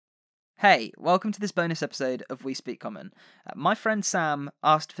Hey, welcome to this bonus episode of We Speak Common. My friend Sam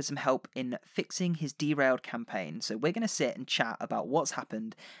asked for some help in fixing his derailed campaign, so we're going to sit and chat about what's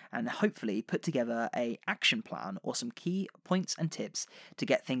happened and hopefully put together a action plan or some key points and tips to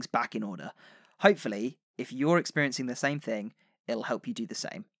get things back in order. Hopefully, if you're experiencing the same thing, it'll help you do the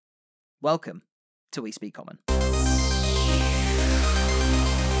same. Welcome to We Speak Common.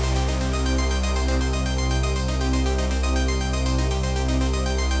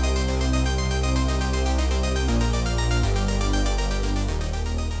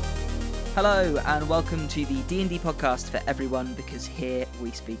 Hello and welcome to the D&D podcast for everyone, because here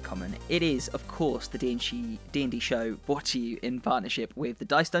we speak common. It is, of course, the D&D show brought to you in partnership with the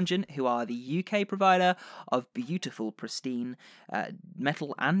Dice Dungeon, who are the UK provider of beautiful, pristine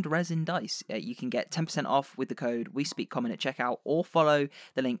metal and resin dice. You can get 10% off with the code We Speak Common at checkout, or follow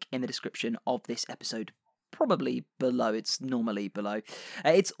the link in the description of this episode. Probably below. It's normally below.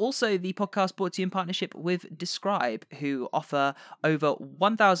 It's also the podcast brought to you in partnership with Describe, who offer over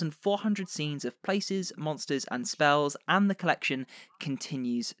 1,400 scenes of places, monsters, and spells, and the collection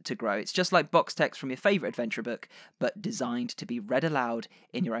continues to grow. It's just like box text from your favourite adventure book, but designed to be read aloud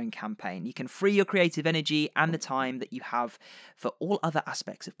in your own campaign. You can free your creative energy and the time that you have for all other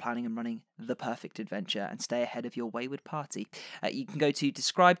aspects of planning and running the perfect adventure and stay ahead of your wayward party. You can go to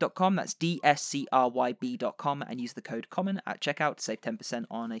describe.com, that's DSCRYB.com, and use the code COMMON at checkout to save 10%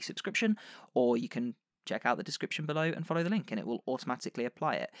 on a subscription, or you can check out the description below and follow the link and it will automatically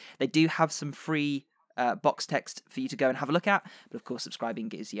apply it. They do have some free box text for you to go and have a look at, but of course subscribing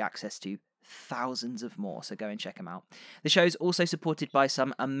gives you access to thousands of more, so go and check them out. The show is also supported by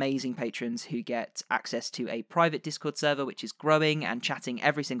some amazing patrons who get access to a private Discord server which is growing and chatting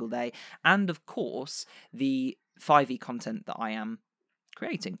every single day, and of course the 5e content that I am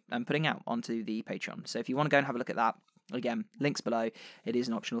creating and putting out onto the Patreon. So if you want to go and have a look at that, again, links below. It is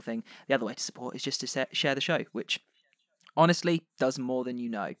an optional thing. The other way to support is just to share the show, which honestly does more than you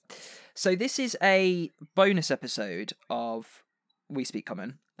know. So this is a bonus episode of We Speak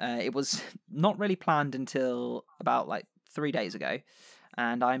Common. It was not really planned until about 3 days ago,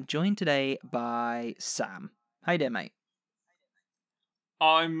 and I'm joined today by Sam. How you doing, mate?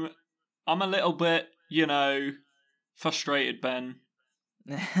 I'm a little bit, frustrated, Ben.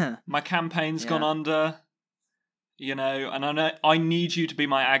 My campaign's gone under, and I need you to be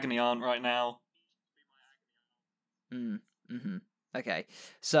my agony aunt right now. Okay,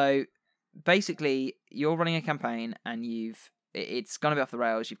 so basically you're running a campaign and it's gonna be off the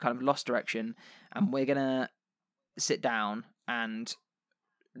rails. You've kind of lost direction, and we're gonna sit down and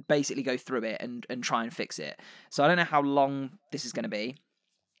basically go through it and try and fix it. So I don't know how long this is gonna be,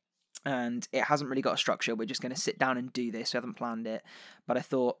 and it hasn't really got a structure. We're just going to sit down and do this. We haven't planned it, but I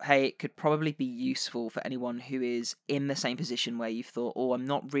thought, hey, it could probably be useful for anyone who is in the same position where you've thought, oh, I'm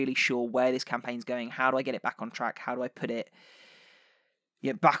not really sure where this campaign's going. How do I get it back on track? How do I put it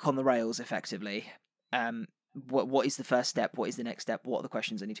back on the rails effectively? What is the first step? What is the next step? What are the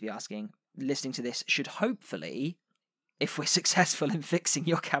questions I need to be asking? Listening to this should hopefully, if we're successful in fixing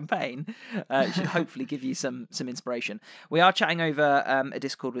your campaign, should hopefully give you some inspiration. We are chatting over a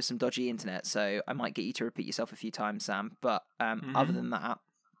Discord with some dodgy internet, so I might get you to repeat yourself a few times, Sam. But other than that,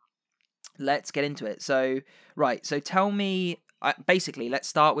 let's get into it. So tell me, basically, let's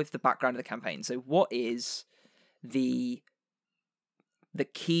start with the background of the campaign. So what is the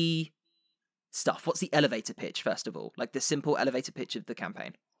key stuff? What's the elevator pitch, first of all? Like the simple elevator pitch of the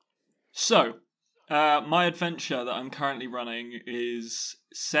campaign. So, my adventure that I'm currently running is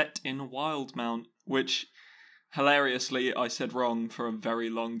set in Wildmount, which, hilariously, I said wrong for a very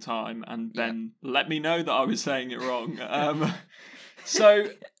long time, and Ben let me know that I was saying it wrong. So,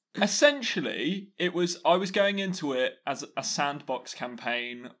 essentially, I was going into it as a sandbox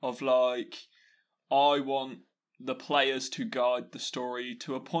campaign of I want the players to guide the story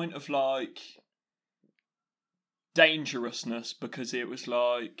to a point of dangerousness, because it was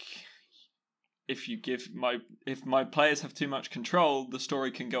if my players have too much control, the story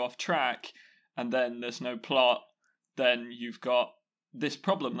can go off track, and then there's no plot. Then you've got this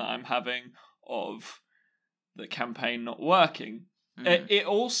problem that I'm having of the campaign not working. It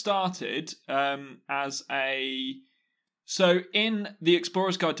all started as so in the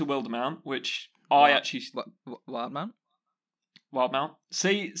Explorer's Guide to Wildermount, which Wildmount. Wildmount.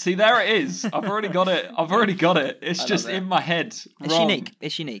 See, there it is. I've already got it. It's just in my head. It's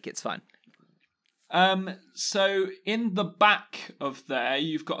unique. It's fine. So in the back of there,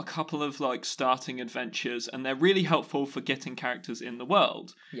 you've got a couple of starting adventures, and they're really helpful for getting characters in the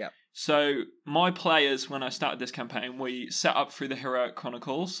world. Yeah. So my players, when I started this campaign, we set up through the Heroic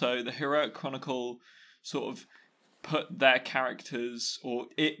Chronicle. So the Heroic Chronicle sort of put their characters, or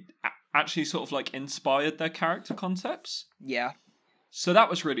it actually sort of like inspired their character concepts. Yeah. So that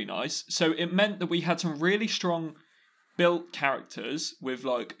was really nice. So it meant that we had some really strong built characters with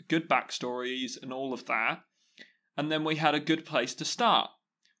like good backstories and all of that. And then we had a good place to start,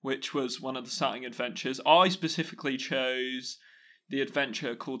 which was one of the starting adventures. I specifically chose the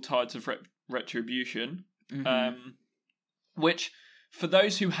adventure called Tides of Retribution, which, for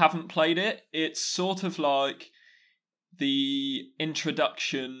those who haven't played it, it's sort of like the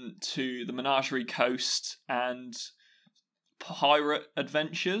introduction to the Menagerie Coast and pirate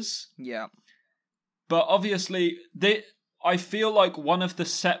adventures. Yeah. But obviously, I feel like one of the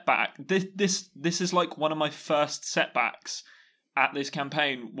setback. This is like one of my first setbacks at this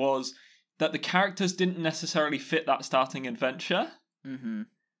campaign was that the characters didn't necessarily fit that starting adventure. Mm-hmm.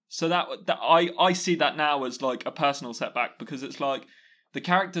 So that I see that now as like a personal setback, because it's like the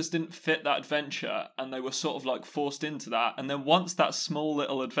characters didn't fit that adventure and they were sort of like forced into that. And then once that small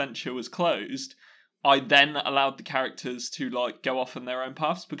little adventure was closed, I then allowed the characters to like go off on their own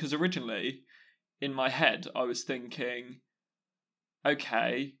paths, because originally in my head I was thinking,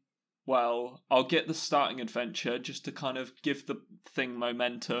 okay, well, I'll get the starting adventure just to kind of give the thing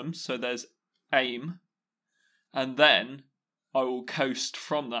momentum, so there's aim, and then I will coast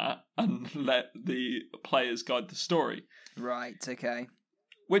from that and let the players guide the story. Right, okay.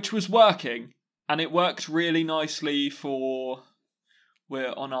 Which was working, and it worked really nicely for...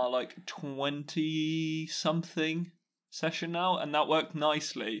 We're on our, like, 20-something session now, and that worked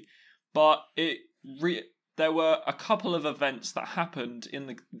nicely. But there were a couple of events that happened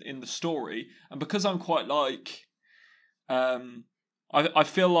in the story, and because I'm quite like... I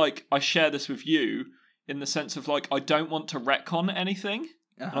feel like I share this with you, in the sense of, like, I don't want to retcon anything,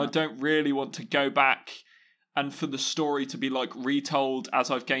 and I don't really want to go back and for the story to be, like, retold as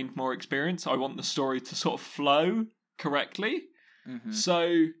I've gained more experience. I want the story to sort of flow correctly. Mm-hmm.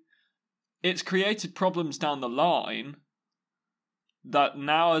 So it's created problems down the line that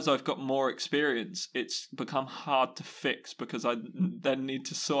now, as I've got more experience, it's become hard to fix, because I then need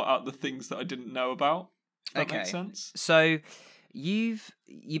to sort out the things that I didn't know about. If that makes sense? So you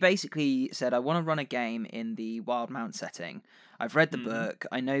basically said, I want to run a game in the Wildmount setting. I've read the book,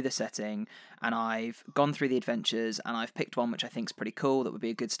 I know the setting, and I've gone through the adventures, and I've picked one which I think is pretty cool, that would be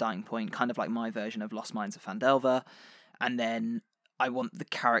a good starting point, kind of like my version of Lost Mines of Phandelver. And then I want the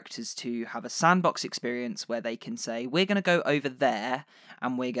characters to have a sandbox experience where they can say, we're going to go over there,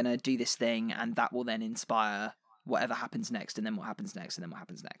 and we're going to do this thing, and that will then inspire whatever happens next, and then what happens next, and then what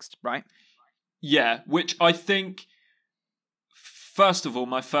happens next, right? Yeah, which I think... First of all,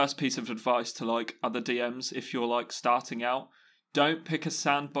 my first piece of advice to like other DMs, if you're like starting out, don't pick a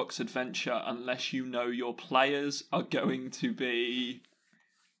sandbox adventure unless you know your players are going to be,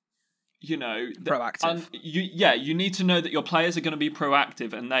 you know, proactive. You need to know that your players are going to be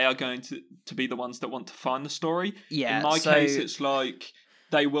proactive, and they are going to be the ones that want to find the story. Yeah. In my case, it's like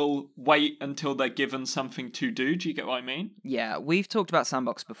they will wait until they're given something to do. Do you get what I mean? Yeah, we've talked about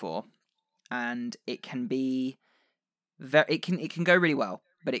sandbox before, and it can be it can go really well,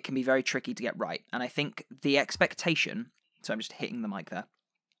 but it can be very tricky to get right. And I think the expectation, so I'm just hitting the mic there,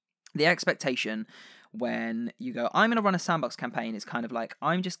 the expectation when you go, I'm going to run a sandbox campaign, is kind of like,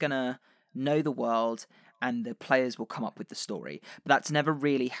 I'm just going to know the world and the players will come up with the story. But that's never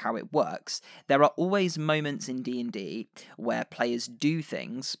really how it works. There are always moments in D&D where players do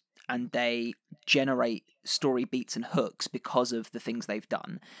things and they generate story beats and hooks because of the things they've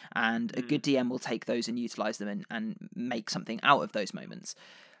done. And a good DM will take those and utilize them and make something out of those moments.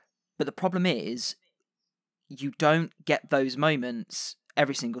 But the problem is, you don't get those moments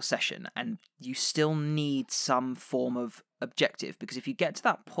every single session, and you still need some form of objective, because if you get to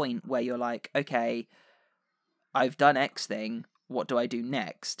that point where you're like, okay, I've done X thing, what do I do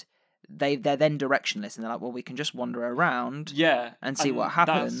next? They're then directionless, and they're like, well, we can just wander around and see what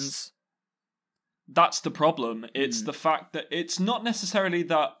happens. That's the problem. It's the fact that it's not necessarily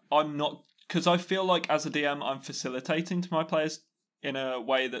that I'm not... Because I feel like as a DM, I'm facilitating to my players in a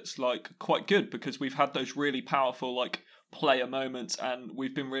way that's like quite good, because we've had those really powerful like player moments and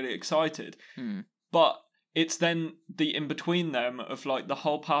we've been really excited. But it's then the in between them of like the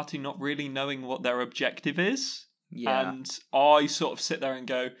whole party not really knowing what their objective is. Yeah. And I sort of sit there and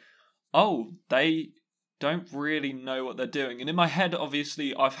go, oh, they don't really know what they're doing. And in my head,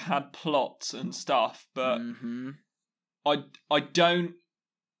 obviously, I've had plots and stuff, but I don't,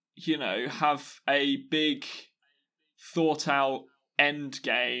 you know, have a big thought out end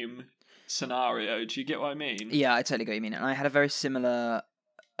game scenario. Do you get what I mean? Yeah, I totally get what you mean. And I had a very similar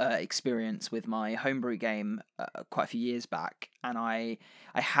experience with my homebrew game quite a few years back, and I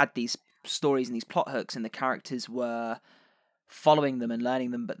had these stories and these plot hooks, and the characters were following them and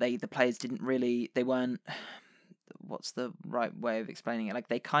learning them, but the players they weren't. What's the right way of explaining it? Like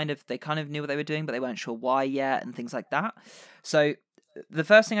they kind of knew what they were doing, but they weren't sure why yet, and things like that. So the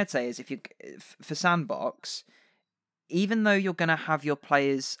first thing I'd say is for Sandbox, even though you're going to have your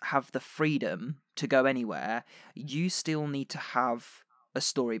players have the freedom to go anywhere, you still need to have a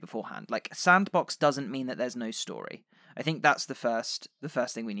story beforehand. Like Sandbox doesn't mean that there's no story. I think that's the first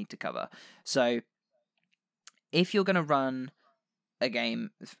thing we need to cover. So if you're going to run a game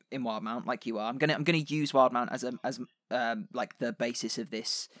in Wildmount like you are, I'm gonna use Wildmount as like the basis of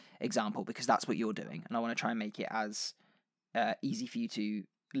this example, because that's what you're doing, and I want to try and make it as easy for you to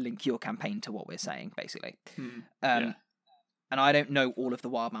link your campaign to what we're saying, basically. Yeah. And I don't know all of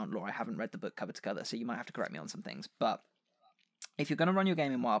the Wildmount lore. I haven't read the book cover to cover, so you might have to correct me on some things. But if you're going to run your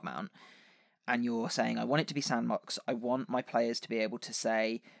game in Wildmount and you're saying, I want it to be Sandbox, I want my players to be able to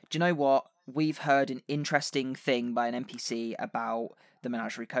say, do you know what? We've heard an interesting thing by an NPC about the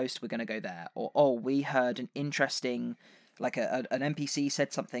Menagerie Coast, we're going to go there. Or, oh, we heard an interesting, like an NPC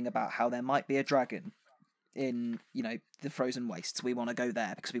said something about how there might be a dragon in, the Frozen Wastes. We want to go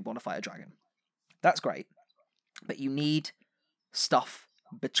there because we want to fight a dragon. That's great. But you need stuff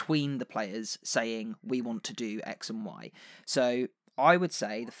between the players saying, we want to do X and Y. So I would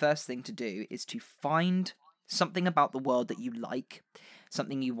say the first thing to do is to find something about the world that you like,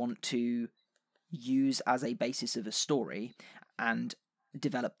 something you want to use as a basis of a story, and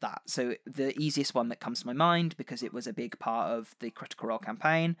develop that. So the easiest one that comes to my mind, because it was a big part of the Critical Role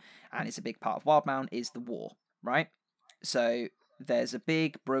campaign and it's a big part of Wildmount, is the war, right? So there's a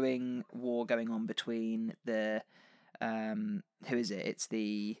big brewing war going on between the who is it? It's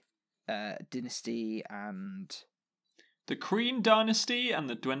the dynasty and the Kreen Dynasty and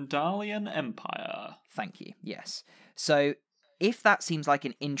the Dwendalian Empire. Thank you. Yes. So if that seems like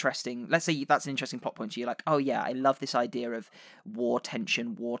let's say that's an interesting plot point to you, like, oh yeah, I love this idea of war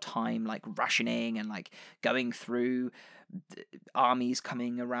tension, wartime, like rationing and like going through armies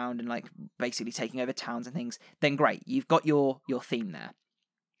coming around and like basically taking over towns and things, then great, you've got your theme there.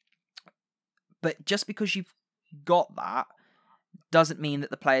 But just because you've got that doesn't mean that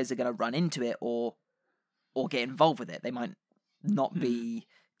the players are going to run into it or get involved with it. They might not be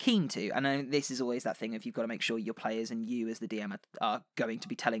keen to. And then this is always that thing of you've got to make sure your players and you as the DM are going to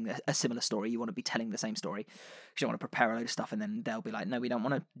be telling a similar story. You want to be telling the same story. You don't want to prepare a load of stuff and then they'll be like, no, we don't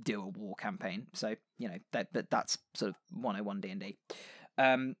want to do a war campaign. So, that's sort of 101 D&D.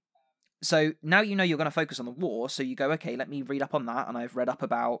 So now you're going to focus on the war, so you go, okay, let me read up on that, and I've read up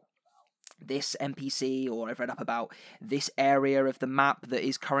about this NPC, or I've read up about this area of the map that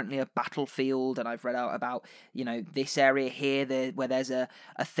is currently a battlefield, and I've read out about, this area here where there's a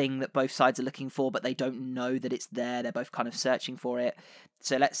thing that both sides are looking for, but they don't know that it's there. They're both kind of searching for it.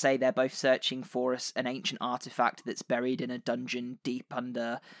 So let's say they're both searching for an ancient artifact that's buried in a dungeon deep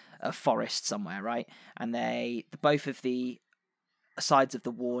under a forest somewhere, right? And both of the sides of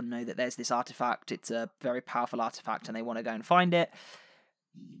the war know that there's this artifact. It's a very powerful artifact, and they want to go and find it.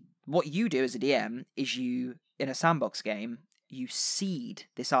 What you do as a DM is in a sandbox game, you seed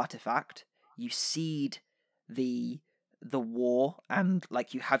this artifact, you seed the war, and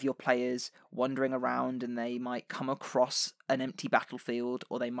like you have your players wandering around, and they might come across an empty battlefield,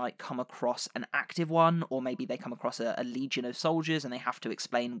 or they might come across an active one, or maybe they come across a legion of soldiers and they have to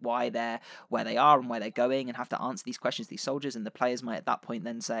explain why they're where they are and where they're going, and have to answer these questions to these soldiers. And the players might at that point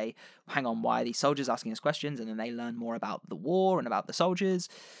then say, hang on, why are these soldiers asking us questions? And then they learn more about the war and about the soldiers.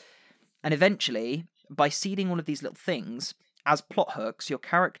 And eventually, by seeding all of these little things as plot hooks, your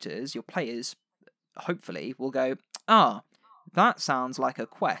characters, your players, hopefully will go, that sounds like a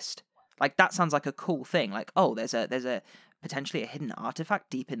quest. Like, that sounds like a cool thing. Like, oh, there's a potentially a hidden artifact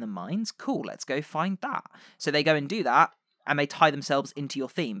deep in the mines. Cool, let's go find that. So they go and do that, and they tie themselves into your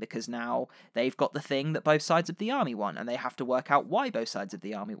theme, because now they've got the thing that both sides of the army want, and they have to work out why both sides of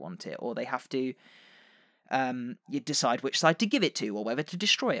the army want it, or they have to you decide which side to give it to, or whether to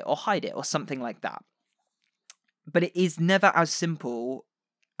destroy it or hide it or something like that. But it is never as simple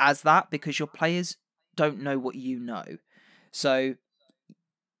as that, because your players don't know what you know. So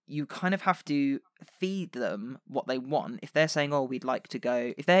you kind of have to feed them what they want. If they're saying, oh, we'd like to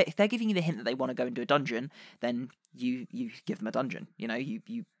go, if they're giving you the hint that they want to go into a dungeon, then you give them a dungeon.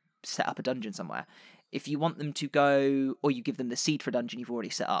 You set up a dungeon somewhere. If you want them to go, or you give them the seed for a dungeon you've already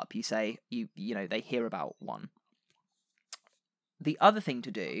set up, you say, they hear about one. The other thing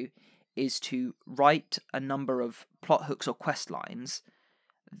to do is to write a number of plot hooks or quest lines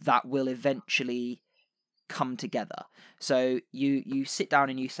that will eventually come together. So you sit down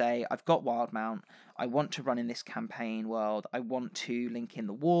and you say, I've got Wildmount, I want to run in this campaign world, I want to link in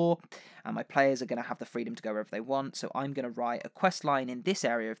the war, and my players are going to have the freedom to go wherever they want, so I'm going to write a quest line in this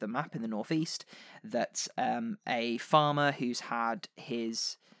area of the map in the northeast that's a farmer who's had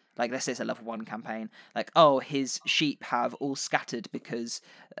his, like, let's say it's a level 1 campaign, like, oh, his sheep have all scattered because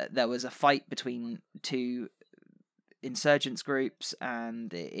there was a fight between two insurgents groups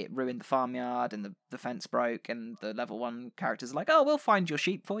and it ruined the farmyard and the fence broke, and the level 1 characters are like, oh, we'll find your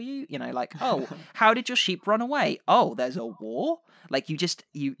sheep for you, you know, like, oh, how did your sheep run away? Oh, there's a war. Like, you just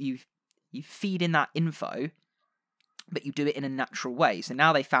you feed in that info, but you do it in a natural way. So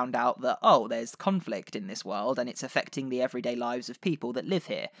now they found out that, oh, there's conflict in this world and it's affecting the everyday lives of people that live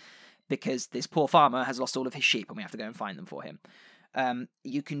here because this poor farmer has lost all of his sheep and we have to go and find them for him.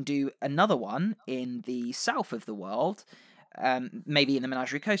 You can do another one in the south of the world. Maybe in the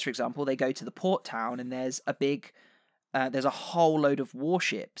Menagerie Coast, for example, they go to the port town and there's a whole load of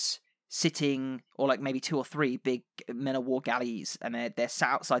warships sitting, or like maybe 2 or 3 big men of war galleys, and they're sat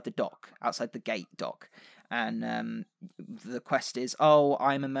outside the dock, outside the gate dock. And the quest is, oh,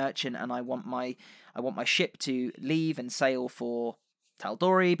 I'm a merchant and I want my ship to leave and sail for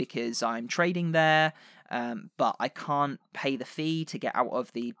Taldori because I'm trading there, but I can't pay the fee to get out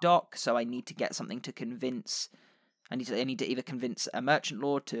of the dock, so I need to get something to convince. I need to either convince a merchant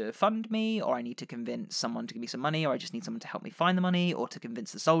lord to fund me, or I need to convince someone to give me some money, or I just need someone to help me find the money, or to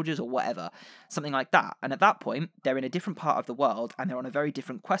convince the soldiers, or whatever, something like that. And at that point, they're in a different part of the world and they're on a very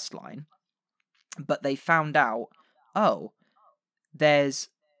different quest line. But they found out, oh, there's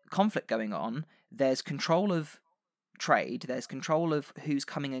conflict going on, there's control of trade, there's control of who's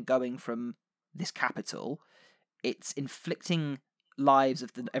coming and going from this capital, it's inflicting lives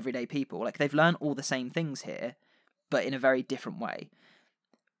of the everyday people. Like, they've learned all the same things here, but in a very different way.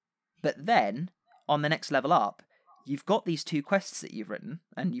 But then, on the next level up, you've got these 2 quests that you've written,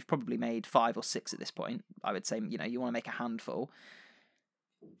 and you've probably made 5 or 6 at this point. I would say, you know, you want to make a handful.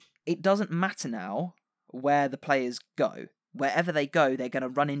 It doesn't matter now where the players go. Wherever they go, they're going to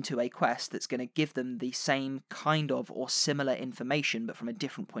run into a quest that's going to give them the same kind of or similar information, but from a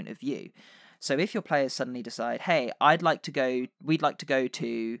different point of view. So if your players suddenly decide, hey, we'd like to go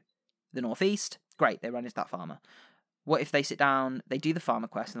to the northeast, great, they run into that farmer. What if they sit down, they do the farmer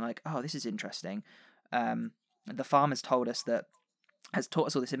quest, and they're like, oh, this is interesting. The farmer's has taught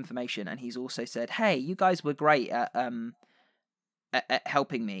us all this information, and he's also said, hey, you guys were great at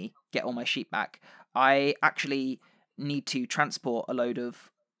helping me get all my sheep back. I actually need to transport a load of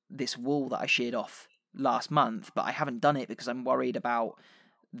this wool that I sheared off last month, but I haven't done it because I'm worried about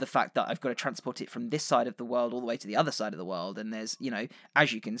the fact that I've got to transport it from this side of the world all the way to the other side of the world, and there's, you know,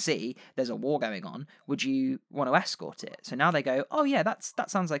 as you can see, there's a war going on. Would you want to escort it? So now they go, oh yeah, that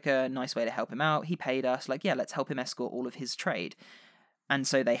sounds like a nice way to help him out. He paid us, like, yeah, let's help him escort all of his trade. And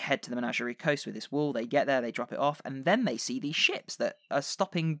so they head to the Menagerie Coast with this wool, they get there, they drop it off, and then they see these ships that are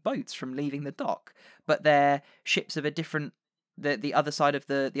stopping boats from leaving the dock, but they're ships of a different, the other side of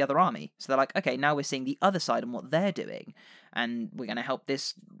the other army. So they're like, okay, now we're seeing the other side and what they're doing, and we're going to help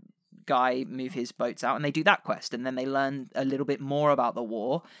this guy move his boats out, and they do that quest, and then they learn a little bit more about the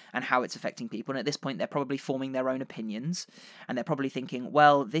war and how it's affecting people, and at this point they're probably forming their own opinions, and they're probably thinking,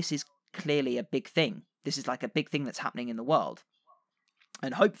 well, this is clearly a big thing. This is like a big thing that's happening in the world.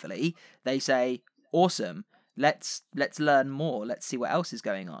 And hopefully they say, awesome, let's learn more, let's see what else is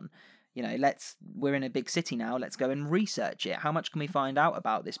going on. You know, we're in a big city now, let's go and research it. How much can we find out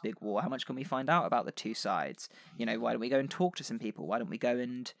about this big war? How much can we find out about the 2 sides? You know, why don't we go and talk to some people? Why don't we go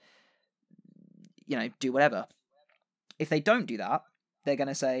and, you know, do whatever? If they don't do that, they're going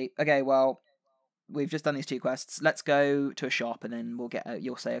to say, okay, well, we've just done these 2 quests, let's go to a shop, and then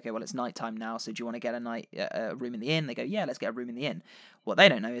you'll say, okay, well, it's nighttime now, so do you want to get a room in the inn? They go, yeah, let's get a room in the inn. What they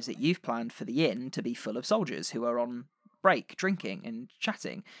don't know is that you've planned for the inn to be full of soldiers who are on break, drinking and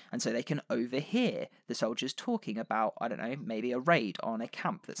chatting, and so they can overhear the soldiers talking about, I don't know, maybe a raid on a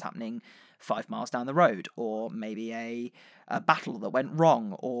camp that's happening 5 miles down the road, or maybe a battle that went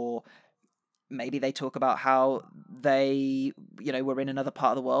wrong, or maybe they talk about how they, you know, were in another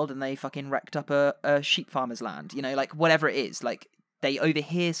part of the world and they fucking wrecked up a sheep farmer's land. You know, like, whatever it is, like, they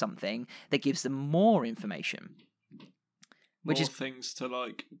overhear something that gives them more information. More things to,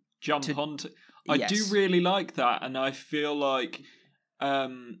 like, jump onto. I do really like that, and I feel like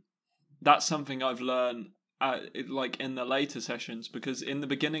that's something I've learned like in the later sessions, because in the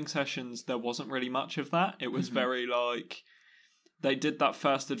beginning sessions there wasn't really much of that. It was very like, they did that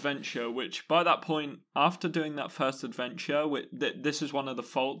first adventure, which by that point, after doing that first adventure, this is one of the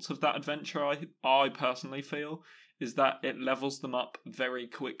faults of that adventure, I personally feel, is that it levels them up very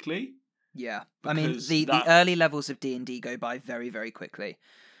quickly. Yeah, I mean because the early levels of D&D go by very, very quickly.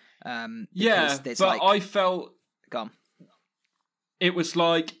 Because there's but like, I felt gone. it was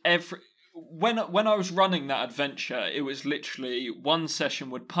like when I was running that adventure, it was literally one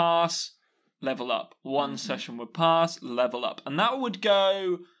session would pass, level up, one session would pass, level up, and that would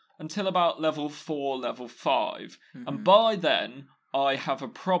go until about level 4, level 5, and by then I have a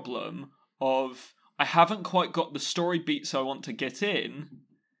problem of I haven't quite got the story beats I want to get in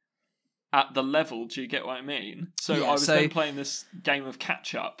at the level. Do you get what I mean? So Yeah, I was then playing this game of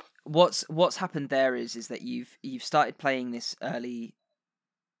catch up. What's happened there is that you've started playing this early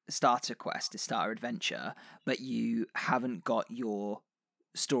starter quest, this starter adventure, but you haven't got your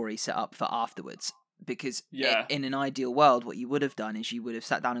story set up for afterwards. Because in an ideal world, what you would have done is you would have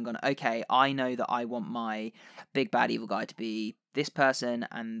sat down and gone, okay, I know that I want my big bad evil guy to be this person,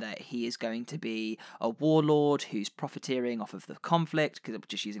 and that he is going to be a warlord who's profiteering off of the conflict, because I'm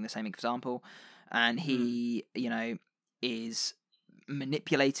just using the same example, and he, is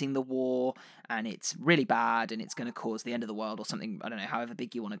manipulating the war, and it's really bad, and it's going to cause the end of the world or something, I don't know, however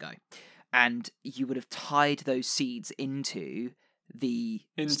big you want to go. And you would have tied those seeds into the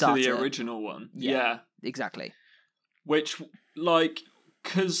original one. Yeah. Exactly. Which,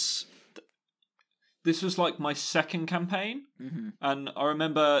 because this was my second campaign, and I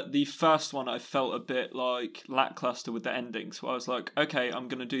remember the first one I felt a bit lackluster with the ending, so I was like, okay, I'm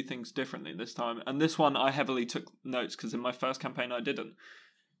going to do things differently this time. And this one I heavily took notes, because in my first campaign I didn't,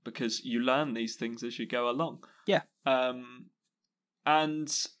 because you learn these things as you go along. Yeah.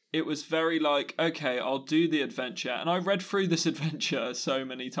 And it was very okay, I'll do the adventure. And I read through this adventure so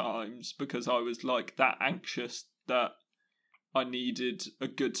many times because I was that anxious that I needed a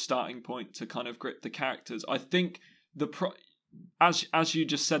good starting point to kind of grip the characters. I think as you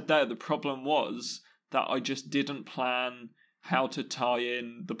just said there, the problem was that I just didn't plan how to tie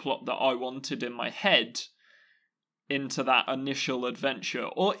in the plot that I wanted in my head into that initial adventure.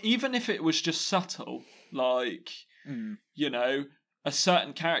 Or even if it was just subtle, a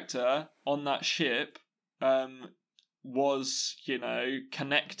certain character on that ship was,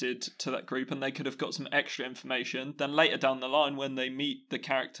 connected to that group, and they could have got some extra information. Then later down the line, when they meet the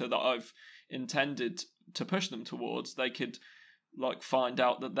character that I've intended to push them towards, they could find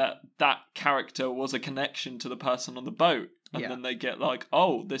out that character was a connection to the person on the boat. And then they get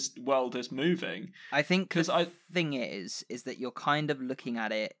oh, this world is moving. I think the thing is that you're kind of looking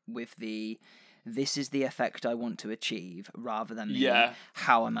at it with this is the effect I want to achieve, rather than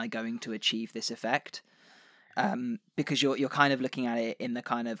how am I going to achieve this effect. Because you're kind of looking at it in the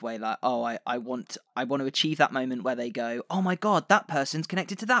kind of way I want to achieve that moment where they go, oh my god, that person's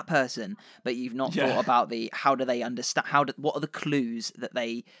connected to that person, but you've not thought about how do they understand, what are the clues that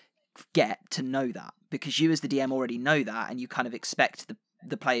they get to know that, because you as the DM already know that, and you kind of expect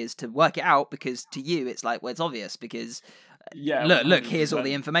the players to work it out, because to you it's well, it's obvious, because look, here's all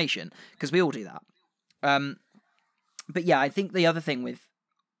the information, because we all do that. But yeah, I think the other thing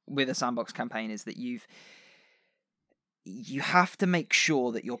with a sandbox campaign is that you have to make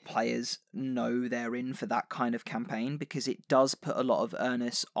sure that your players know they're in for that kind of campaign, because it does put a lot of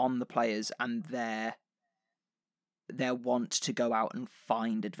onus on the players and their want to go out and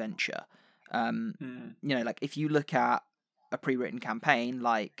find adventure. If you look at a pre-written campaign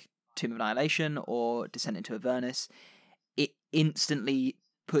like Tomb of Annihilation or Descent into Avernus, it instantly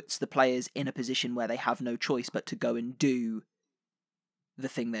puts the players in a position where they have no choice but to go and do the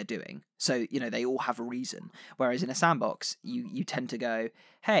thing they're doing. So, they all have a reason. Whereas in a sandbox, you tend to go,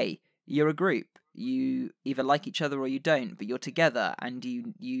 hey, you're a group. You either like each other or you don't, but you're together and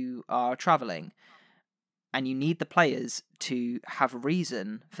you are traveling. And you need the players to have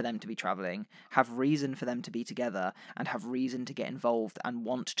reason for them to be traveling, have reason for them to be together, and have reason to get involved and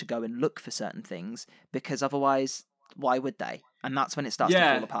want to go and look for certain things, because otherwise, why would they? And that's when it starts to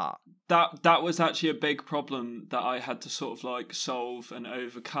fall apart. That was actually a big problem that I had to sort of solve and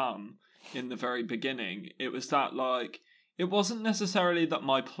overcome in the very beginning. It was that it wasn't necessarily that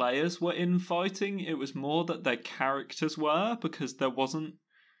my players were infighting, it was more that their characters were, because there wasn't,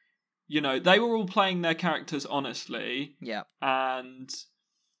 they were all playing their characters honestly. Yeah. And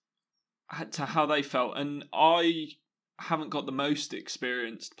to how they felt. And I haven't got the most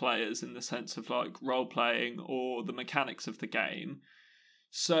experienced players in the sense of role playing or the mechanics of the game.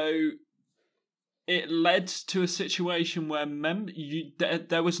 So it led to a situation where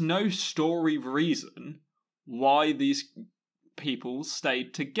there was no story reason why these people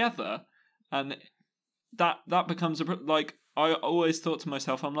stayed together. And that becomes I always thought to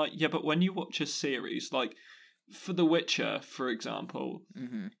myself, I'm yeah, but when you watch a series, for The Witcher, for example,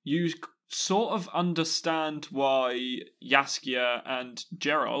 you sort of understand why Jaskier and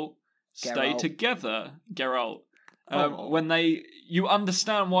Geralt stay Geralt. together, Geralt. Oh. When you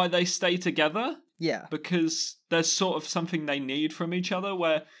understand why they stay together, Yeah. because there's sort of something they need from each other.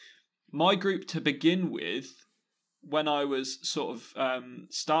 Where my group to begin with, when I was sort of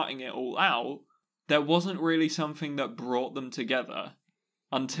starting it all out, there wasn't really something that brought them together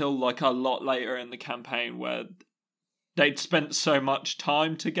until like a lot later in the campaign, where they'd spent so much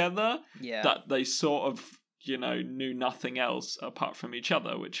time together that they sort of, knew nothing else apart from each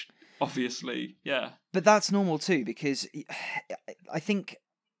other, which obviously, yeah. But that's normal too, because I think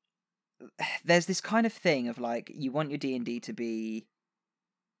there's this kind of thing of like, you want your D&D to be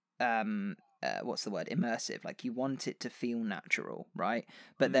what's the word, immersive, like you want it to feel natural, right?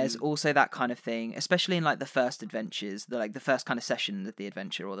 But there's also that kind of thing, especially in like the first adventures, the first kind of session of the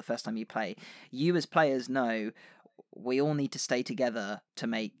adventure, or the first time you play, you as players know we all need to stay together to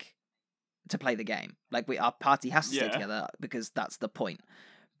play the game. Like our party has to stay together because that's the point.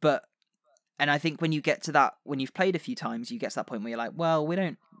 And I think when you get to that, when you've played a few times, you get to that point where you're like, well, we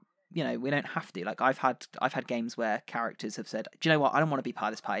don't have to. Like I've had games where characters have said, do you know what, I don't want to be part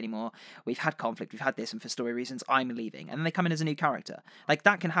of this party anymore. We've had conflict, we've had this, and for story reasons, I'm leaving. And then they come in as a new character. Like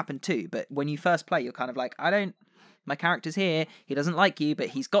that can happen too. But when you first play, you're kind of like, my character's here. He doesn't like you, but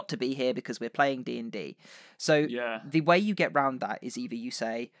he's got to be here because we're playing D&D. So the way you get around that is either you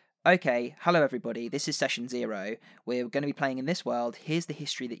say, okay, hello everybody, this is session 0. We're going to be playing in this world. Here's the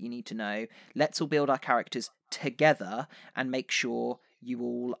history that you need to know. Let's all build our characters together and make sure you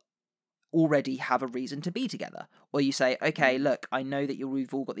all already have a reason to be together. Or you say, okay, look, I know that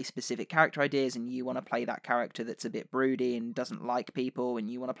you've all got these specific character ideas and you want to play that character that's a bit broody and doesn't like people, and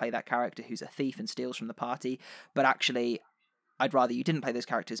you want to play that character who's a thief and steals from the party, but actually I'd rather you didn't play those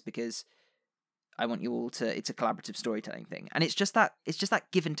characters because I want you all to, it's a collaborative storytelling thing. And it's just that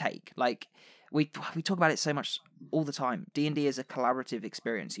give and take. Like we talk about it so much all the time. D&D is a collaborative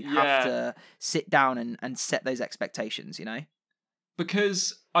experience. You have to sit down and set those expectations,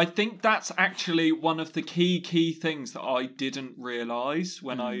 Because I think that's actually one of the key things that I didn't realise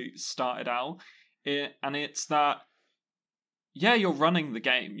when I started out. And it's that, you're running the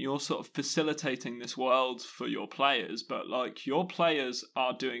game. You're sort of facilitating this world for your players, but like your players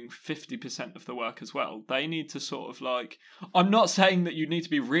are doing 50% of the work as well. They need to sort of like, I'm not saying that you need to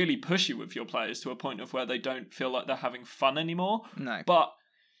be really pushy with your players to a point of where they don't feel like they're having fun anymore. No. But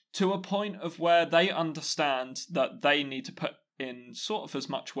to a point of where they understand that they need to put in sort of as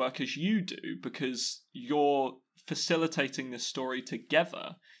much work as you do, because you're facilitating this story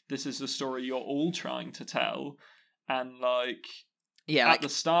together. This is the story you're all trying to tell. And like, at the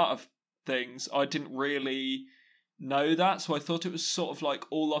start of things, I didn't really know that, so I thought it was sort of like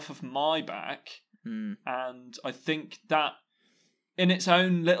all off of my back. And I think that in its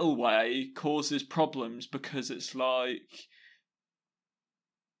own little way causes problems, because it's like,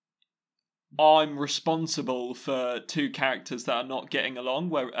 I'm responsible for 2 characters that are not getting along,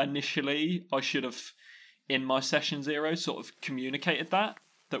 where initially I should have, in my session 0, sort of communicated that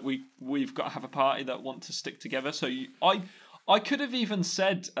we've got to have a party that want to stick together. So I could have even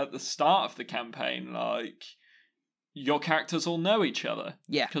said at the start of the campaign, like, your characters all know each other.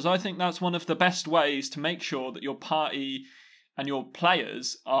 Yeah. Because I think that's one of the best ways to make sure that your party and your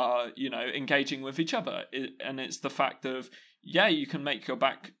players are, engaging with each other. And it's the fact of, you can make your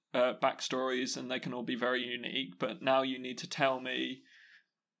backstories and they can all be very unique, but now you need to tell me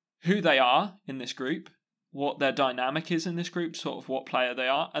who they are in this group, what their dynamic is in this group, sort of what player they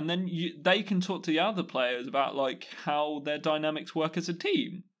are, and then they can talk to the other players about like how their dynamics work as a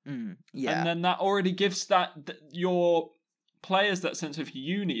team. And then that already gives your players that sense of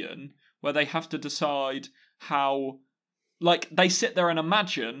union, where they have to decide how, like, they sit there and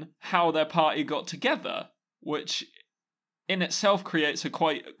imagine how their party got together, which in itself creates a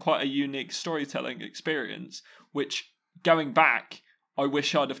quite a unique storytelling experience, which, going back, I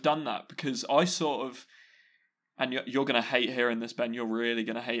wish I'd have done that, because I sort of, and you're going to hate hearing this, Ben, you're really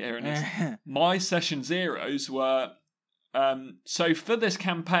going to hate hearing this. My session 0s were, so for this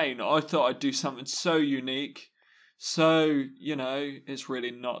campaign, I thought I'd do something so unique. So, it's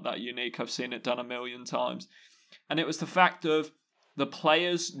really not that unique. I've seen it done a million times. And it was the fact of the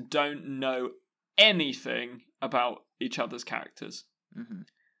players don't know anything about each other's characters.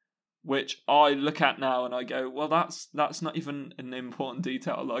 Which I look at now and I go, well, that's not even an important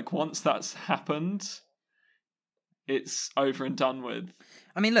detail. Like, once that's happened, it's over and done with.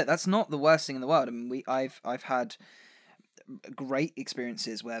 I mean, look, that's not the worst thing in the world. I mean, I've had great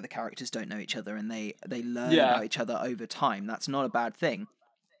experiences where the characters don't know each other and they learn about each other over time. That's not a bad thing.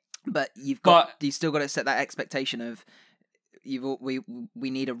 But you still got to set that expectation of we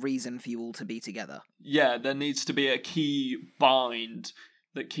need a reason for you all to be together. Yeah, there needs to be a key bind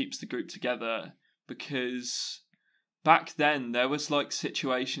that keeps the group together, because back then there was like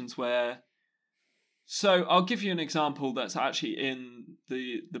situations where. So I'll give you an example that's actually in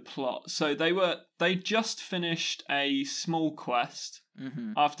the plot. So they just finished a small quest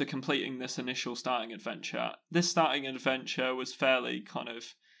after completing this initial starting adventure. This starting adventure was fairly kind of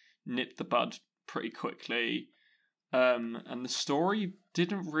nipped the bud pretty quickly, and the story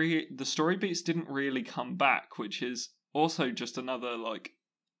beats didn't really come back, which is also just another like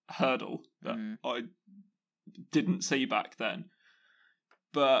hurdle that I didn't see back then.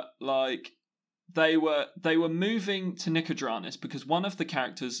 But like. They were moving to Nicodranas because one of the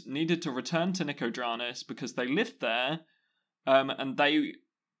characters needed to return to Nicodranas because they lived there, and they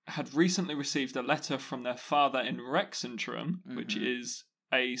had recently received a letter from their father in Rexentrum, which is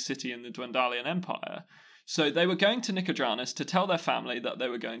a city in the Dwendalian Empire. So they were going to Nicodranas to tell their family that they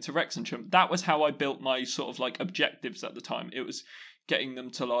were going to Rexentrum. That was how I built my sort of like objectives at the time. It was getting them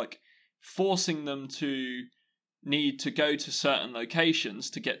to like forcing them to need to go to certain locations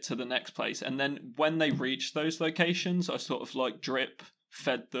to get to the next place, and then when they reached those locations, I sort of like drip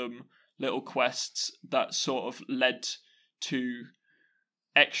fed them little quests that sort of led to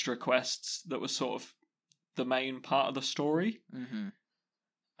extra quests that were sort of the main part of the story.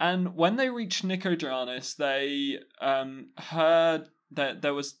 And when they reached Nicodranas, they heard that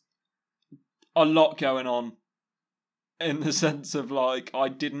there was a lot going on, in the sense of, like, I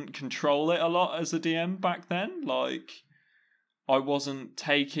didn't control it a lot as a DM back then. Like, I wasn't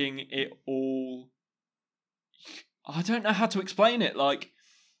taking it all... I don't know how to explain it. Like,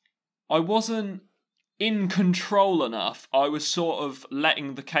 I wasn't in control enough. I was sort of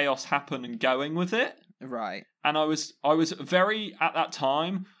letting the chaos happen and going with it. Right. And I was very, at that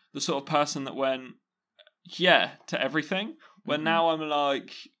time, the sort of person that went, yeah, to everything. When now I'm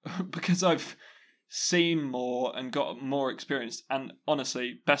like... because I've seen more and got more experience, and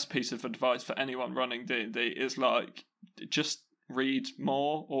honestly, best piece of advice for anyone running D&D is like, just read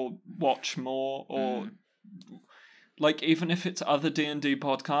more or watch more, or like, even if it's other D&D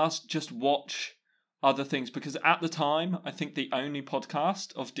podcasts, just watch other things, because at the time I think the only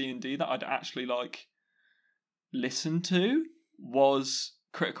podcast of D&D that I'd actually like listen to was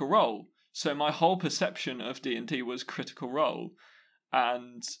Critical Role. So my whole perception of D&D was Critical Role,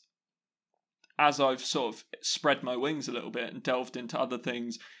 and as I've sort of spread my wings a little bit and delved into other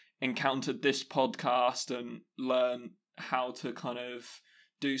things, encountered this podcast and learned how to kind of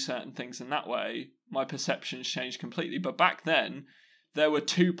do certain things in that way, my perceptions changed completely. But back then, there were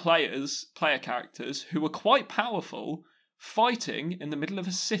two player characters who were quite powerful, fighting in the middle of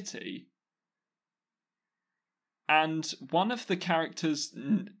a city. And one of the characters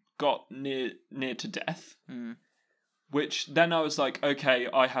got near to death. Which then I was like, okay,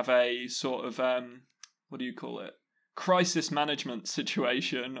 I have a sort of, what do you call it? Crisis management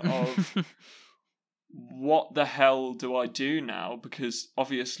situation of what the hell do I do now? Because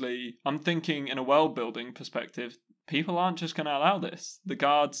obviously I'm thinking in a world building perspective, people aren't just going to allow this. The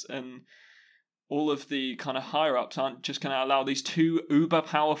guards and all of the kind of higher ups aren't just going to allow these two uber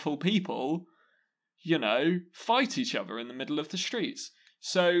powerful people, you know, fight each other in the middle of the streets.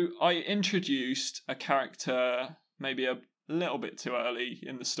 So I introduced a character... maybe a little bit too early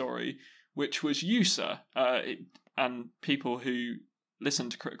in the story, which was Yusa. And people who listen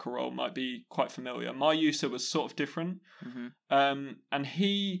to Critical Role might be quite familiar. My Yusa was sort of different. And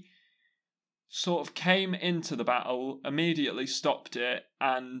he sort of came into the battle, immediately stopped it,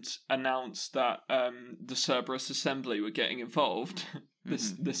 and announced that the Cerberus Assembly were getting involved.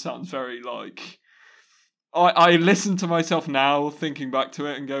 This sounds very like... I listen to myself now, thinking back to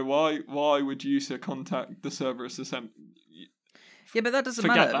it, and go, why would Yusa contact the Cerberus Assembly? Yeah, but that doesn't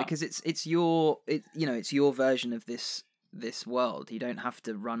matter, because it's your version of this world. You don't have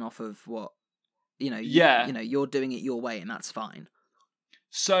to run off of what you're doing it your way, and that's fine.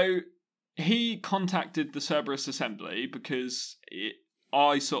 So he contacted the Cerberus Assembly because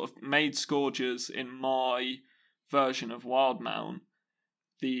I sort of made Scourgers in my version of Wildmount.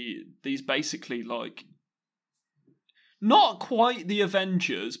 These basically like... not quite the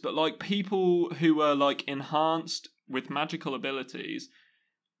Avengers, but like people who were like enhanced with magical abilities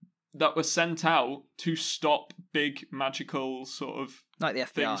that were sent out to stop big magical sort of like the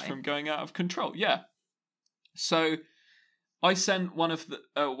FBI things from going out of control. Yeah. So I sent one of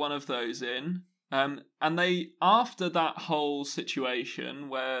those in, and they, after that whole situation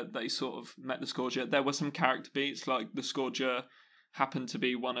where they sort of met the Scourger, there were some character beats, like the Scourger happened to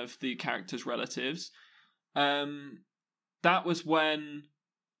be one of the character's relatives. That was when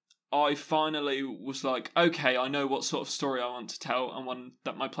I finally was like, okay, I know what sort of story I want to tell and one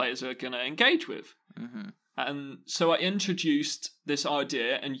that my players are going to engage with. And so I introduced this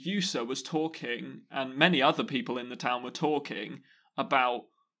idea, and Yusa was talking, and many other people in the town were talking about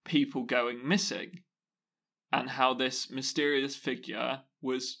people going missing, and how this mysterious figure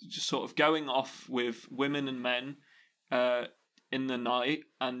was just sort of going off with women and men in the night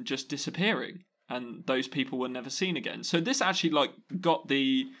and just disappearing, and those people were never seen again. So this actually got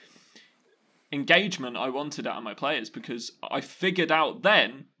the engagement I wanted out of my players, because I figured out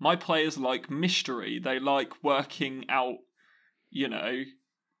then my players like mystery. They like working out,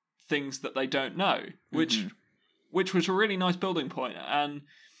 things that they don't know, which was a really nice building point. And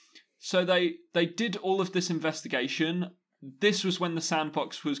so they did all of this investigation. This was when the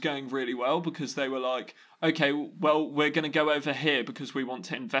sandbox was going really well, because they were like, okay, well, we're going to go over here because we want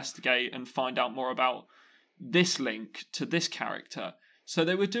to investigate and find out more about this link to this character. So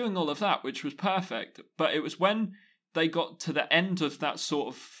they were doing all of that, which was perfect. But it was when they got to the end of that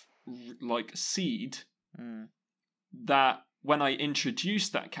sort of seed that when I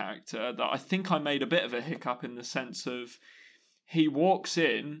introduced that character, that I think I made a bit of a hiccup, in the sense of he walks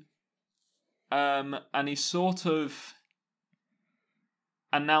in and he sort of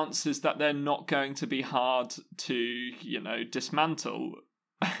announces that they're not going to be hard to, dismantle.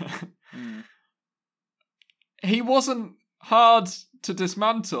 He wasn't hard to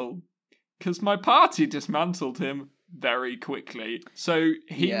dismantle, because my party dismantled him very quickly. So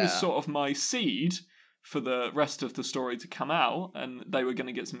he was sort of my seed for the rest of the story to come out, and they were going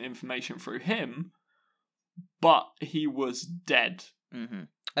to get some information through him, but he was dead.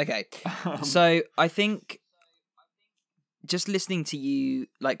 Okay, so I think just listening to you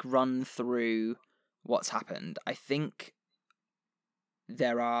run through what's happened, I think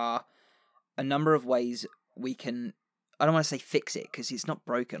there are a number of ways we can, I don't want to say fix it, because it's not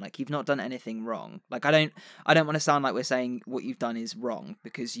broken. You've not done anything wrong. I don't want to sound like we're saying what you've done is wrong,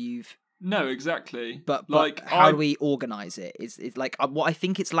 because you've... No, exactly. But how do we organise it? Is what I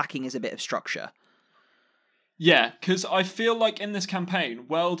think it's lacking is a bit of structure. Yeah, because I feel like in this campaign,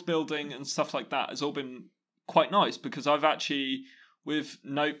 world building and stuff like that has all been quite nice, because I've actually, with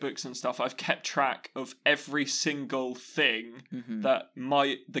notebooks and stuff, I've kept track of every single thing that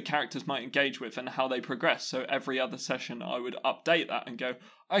the characters might engage with and how they progress. So every other session I would update that and go,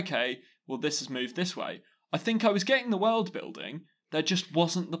 okay, well, this has moved this way. I think I was getting the world building, there just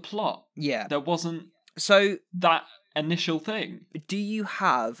wasn't the plot. Yeah. There wasn't so that initial thing. Do you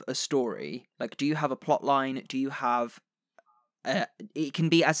have a story? Do you have a plot line? Do you have... it can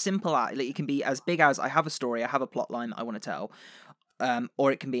be as simple as... it can be as big as, I have a story, I have a plot line that I want to tell.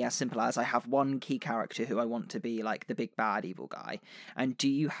 Or it can be as simple as, I have one key character who I want to be the big bad evil guy. And do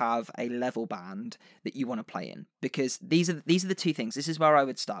you have a level band that you want to play in? Because these are the two things. This is where I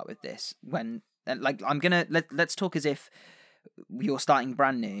would start with this. When I'm gonna let's talk as if you're starting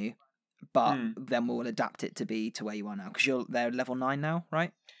brand new, but then we'll adapt it to where you are now, because they're level 9 now,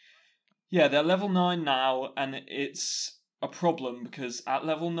 right? Yeah, they're level 9 now, and it's a problem because at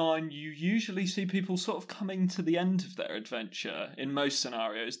level 9 you usually see people sort of coming to the end of their adventure. In most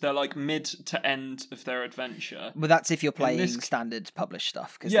scenarios they're mid to end of their adventure. Well, that's if you're playing standard published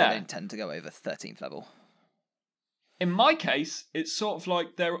stuff, because they don't tend to go over 13th level. In my case, it's sort of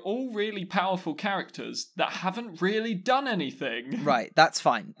they're all really powerful characters that haven't really done anything. Right, that's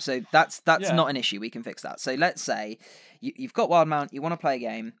fine. So that's not an issue. We can fix that. So let's say you've got Wildmount, you want to play a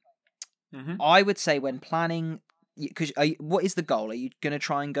game. I would say when planning, because what is the goal? Are you going to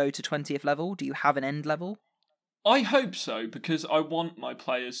try and go to 20th level? Do you have an end level? I hope so, because I want my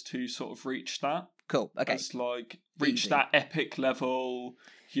players to sort of reach that. Cool, okay. It's reach that epic level,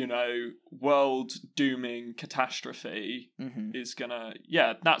 world dooming catastrophe is gonna,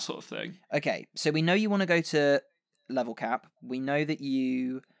 that sort of thing. Okay, so we know you want to go to level cap. We know that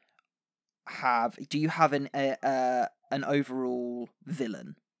you have... do you have an overall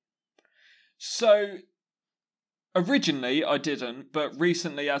villain? So originally I didn't, but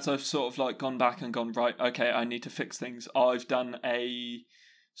recently, as I've sort of gone back and gone, right, okay, I need to fix things, I've done a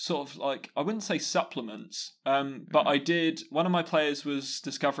sort of I wouldn't say supplements, but I did. One of my players was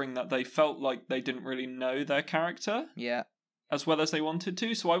discovering that they felt like they didn't really know their character as well as they wanted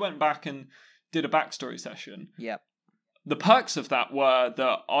to, so I went back and did a backstory session. The perks of that were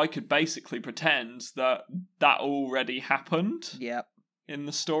that I could basically pretend that already happened in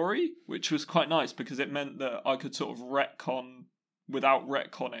the story, which was quite nice, because it meant that I could sort of retcon without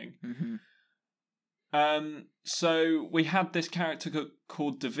retconning. So we had this character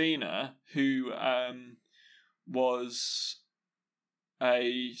called Davina, who was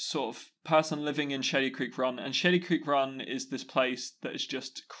a sort of person living in Shady Creek Run, and Shady Creek Run is this place that is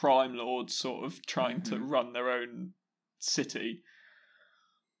just crime lords sort of trying to run their own city.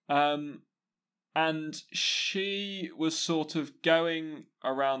 And she was sort of going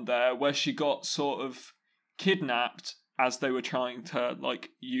around there where she got sort of kidnapped as they were trying to, like,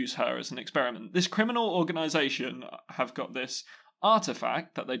 use her as an experiment. This criminal organization have got this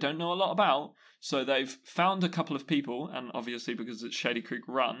artifact that they don't know a lot about, so they've found a couple of people, and obviously because it's Shady Creek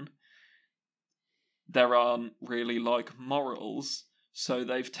Run, there aren't really, like, morals, so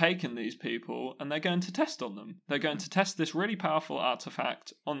they've taken these people and they're going to test on them. They're going to test this really powerful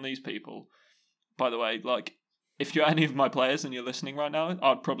artifact on these people. By the way, like, if you're any of my players and you're listening right now,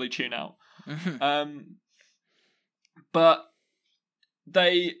 I'd probably tune out. But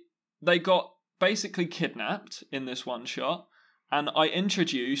they got basically kidnapped in this one shot, and I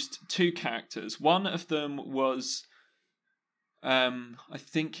introduced two characters. One of them was, I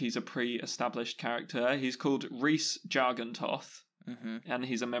think he's a pre-established character. He's called Reese Jargontoth, and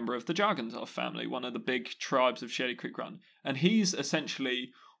he's a member of the Jargontoth family, one of the big tribes of Shady Creek Run. And he's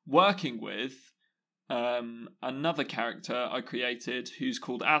essentially working with another character I created who's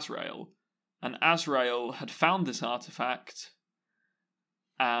called Azrael. And Azrael had found this artifact,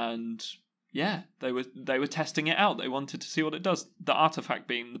 and yeah, they were testing it out. They wanted to see what it does. The artifact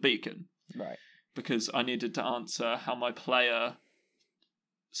being the beacon, Right. because I needed to answer how my player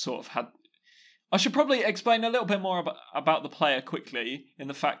sort of had. I should probably explain a little bit more about the player quickly, in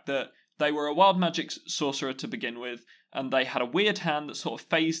the fact that they were a wild magic sorcerer to begin with, and they had a weird hand that sort of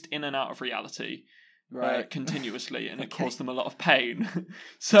phased in and out of reality. Right. Continuously, and it Okay. caused them a lot of pain.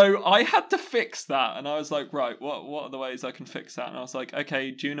 So I had to fix that, and I was like, right, what are the ways I can fix that? And I was like,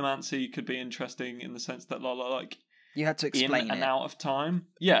 okay, Junomancy could be interesting in the sense that, like, You had to explain in and it. out of time.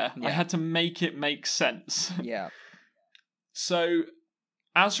 Yeah, I Yeah. had to make it make sense. Yeah. So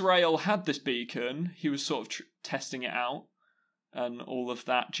Azrael had this beacon. He was sort of testing it out and all of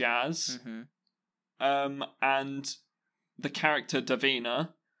that jazz. And the character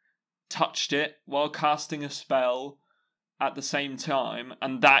Davina touched it while casting a spell at the same time,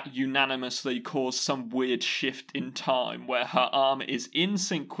 and that unanimously caused some weird shift in time where her arm is in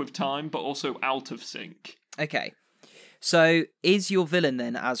sync with time but also out of sync. Okay. So is your villain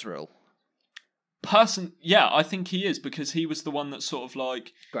then Azrael? Yeah, I think he is, because he was the one that sort of,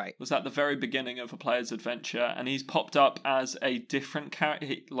 like, Great. was at the very beginning of a player's adventure, and he's popped up as a different character,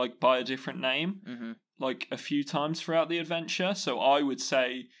 like, by a different name, like, a few times throughout the adventure. So I would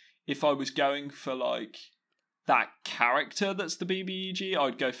say, if I was going for, like, that character that's the BBEG,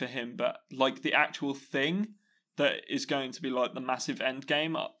 I'd go for him. But, like, the actual thing that is going to be, like, the massive end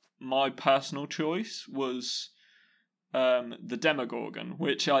game, my personal choice was the Demogorgon,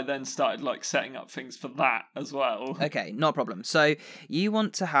 which I then started, like, setting up things for that as well. Okay, not a problem. So you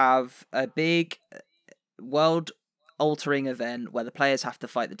want to have a big world-altering event where the players have to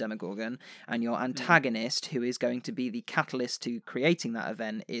fight the Demogorgon, and your antagonist, who is going to be the catalyst to creating that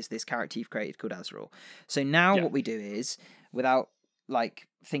event, is this character you've created called Azrael. So now what we do is, without, like,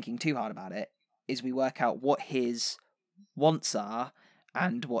 thinking too hard about it, is we work out what his wants are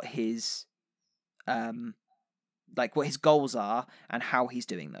and what his what his goals are and how he's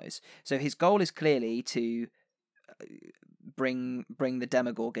doing those. So his goal is clearly to bring the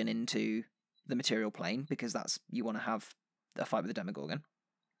Demogorgon into the material plane, because that's, you want to have a fight with the Demogorgon.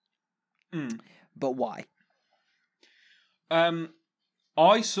 But why?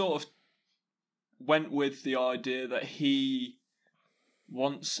 I sort of went with the idea that he's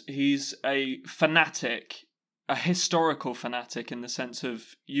a fanatic, a historical fanatic, in the sense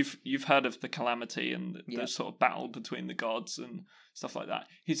of, you've heard of the Calamity and the sort of battle between the gods and stuff like that.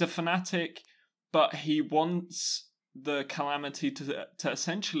 He's a fanatic, but he wants the Calamity to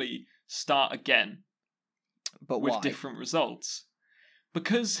essentially start again, but with why? different results.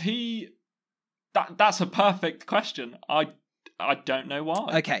 Because that's a perfect question. I don't know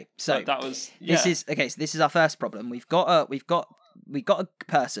why. Okay, so that was this is our first problem. We've got a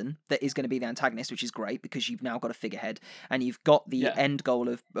person that is going to be the antagonist, which is great, because you've now got a figurehead and you've got the end goal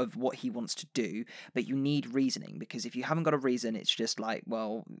of what he wants to do, but you need reasoning, because if you haven't got a reason, it's just like,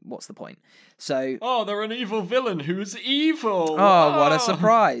 well, what's the point? So they're an evil villain who's evil. What a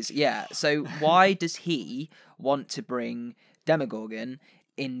surprise. Yeah. So why does he want to bring Demogorgon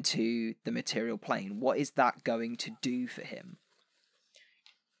into the material plane? What is that going to do for him?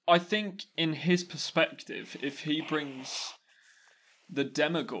 I think, in his perspective, if he brings the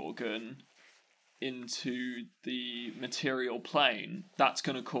Demogorgon into the material plane, that's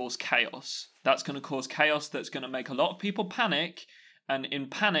going to cause chaos. That's going to cause chaos that's going to make a lot of people panic, and in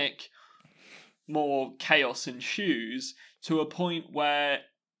panic, more chaos ensues, to a point where,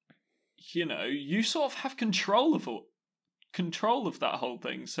 you sort of have control of that whole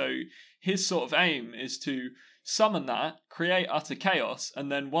thing. So his sort of aim is to summon that, create utter chaos,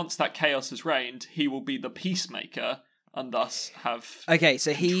 and then once that chaos has reigned, he will be the peacemaker and thus have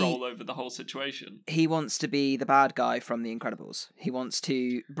control over the whole situation. He wants to be the bad guy from The Incredibles. He wants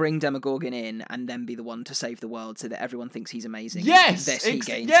to bring Demogorgon in and then be the one to save the world so that everyone thinks he's amazing. Yes! He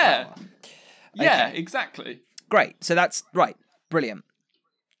gains power. Yeah, exactly. Great. So that's right. Brilliant.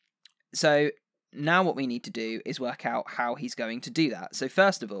 So now what we need to do is work out how he's going to do that. So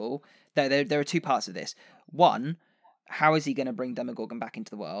first of all, there are two parts of this. One, how is he going to bring Demogorgon back into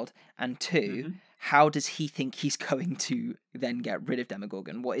the world? And two, how does he think he's going to then get rid of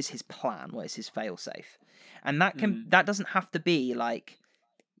Demogorgon? What is his plan? What is his failsafe? And that doesn't have to be like,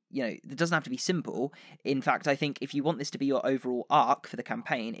 it doesn't have to be simple. In fact, I think if you want this to be your overall arc for the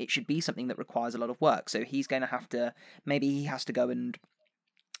campaign, it should be something that requires a lot of work. So he's going to have to, maybe he has to go and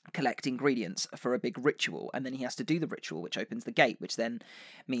collect ingredients for a big ritual, and then he has to do the ritual, which opens the gate, which then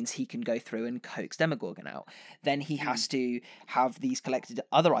means he can go through and coax Demogorgon out. Then he has to have these collected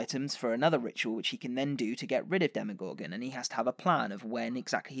other items for another ritual, which he can then do to get rid of Demogorgon, and he has to have a plan of when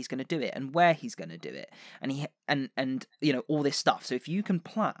exactly he's going to do it and where he's going to do it, and all this stuff. So if you can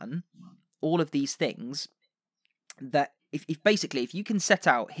plan all of these things, that if you can set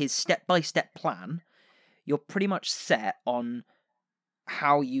out his step-by-step plan, you're pretty much set on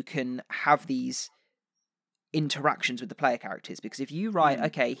how you can have these interactions with the player characters. Because if you write,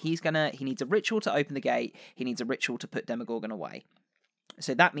 okay, he needs a ritual to open the gate, he needs a ritual to put Demogorgon away.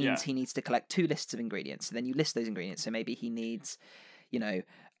 So that means he needs to collect 2 lists of ingredients. So then you list those ingredients. So maybe he needs,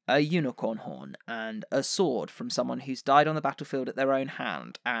 a unicorn horn and a sword from someone who's died on the battlefield at their own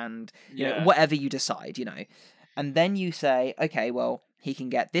hand, and whatever you decide, And then you say, okay, well, he can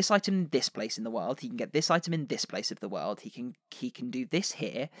get this item in this place in the world. He can get this item in this place of the world. He can do this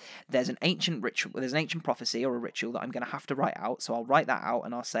here. There's an ancient ritual. There's an ancient prophecy or a ritual that I'm going to have to write out. So I'll write that out,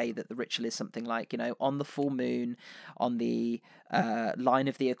 and I'll say that the ritual is something like, on the full moon, on the line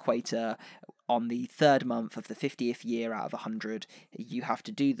of the equator, on the 3rd month of the 50th year out of 100, you have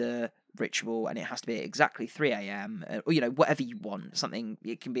to do the ritual, and it has to be at exactly 3 a.m. Or whatever you want. Something,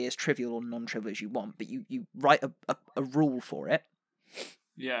 it can be as trivial or non-trivial as you want, but you write a rule for it.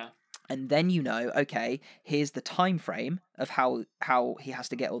 Yeah. And then okay, here's the time frame of how he has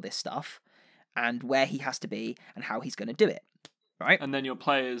to get all this stuff, and where he has to be, and how he's going to do it. Right? And then your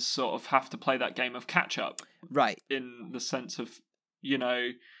players sort of have to play that game of catch up. Right. In the sense of,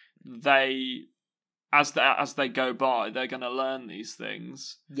 they as they go by, they're going to learn these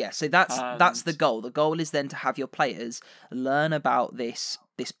things. Yeah, so that's the goal. The goal is then to have your players learn about this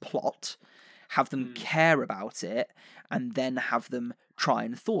plot, have them care about it, and then have them try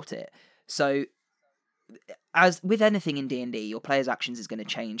and thwart it. So, as with anything in D&D, your players' actions is going to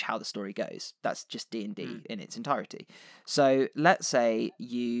change how the story goes. That's just D&D in its entirety. So, let's say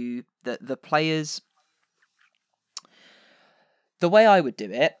the players... The way I would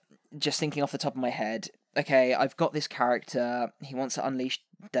do it, just thinking off the top of my head, okay, I've got this character, he wants to unleash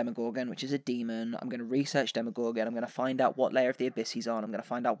Demogorgon, which is a demon. I'm going to research Demogorgon, I'm going to find out what layer of the abyss he's on, I'm going to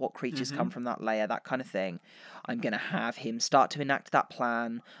find out what creatures come from that layer, that kind of thing. I'm going to have him start to enact that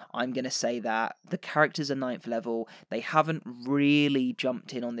plan. I'm going to say that the characters are 9th level, they haven't really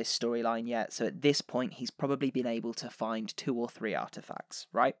jumped in on this storyline yet, so at this point he's probably been able to find 2 or 3 artifacts,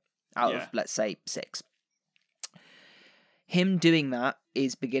 right? Out of, let's say, 6. Him doing that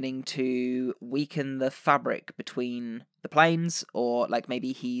is beginning to weaken the fabric between the planes, or like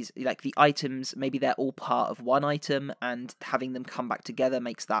maybe he's like the items, maybe they're all part of one item, and having them come back together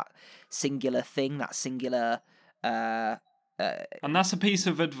makes that singular thing, that singular. And that's a piece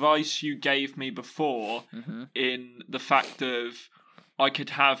of advice you gave me before, in the fact of I could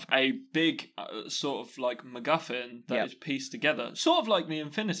have a big sort of like MacGuffin that is pieced together, sort of like the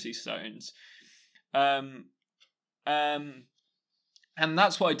Infinity Stones. And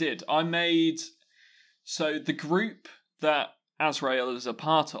that's what I did. I made... So the group that Azrael is a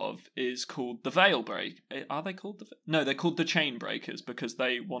part of is called the Veil Break. Are they called the... No, they're called the Chain Breakers, because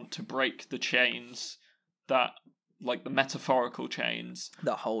they want to break the chains that... Like the metaphorical chains.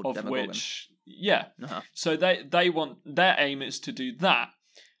 That hold of Demogorgon. Which... Yeah. So they want... Their aim is to do that.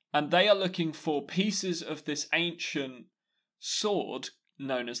 And they are looking for pieces of this ancient sword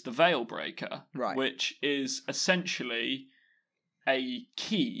known as the Veil Breaker, which is essentially a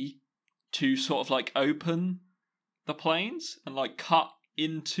key to sort of like open the planes and like cut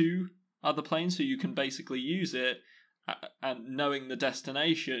into other planes, so you can basically use it, and knowing the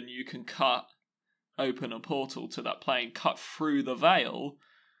destination, you can open a portal to that plane, cut through the veil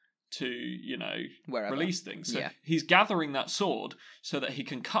to, wherever. Release things. So he's gathering that sword so that he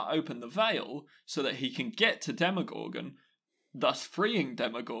can cut open the veil, so that he can get to Demogorgon, thus freeing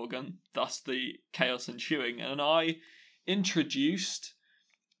Demogorgon, thus the chaos ensuing. And I introduced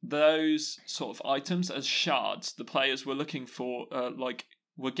those sort of items as shards. The players were looking for,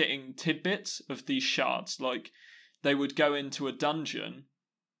 were getting tidbits of these shards. Like, they would go into a dungeon,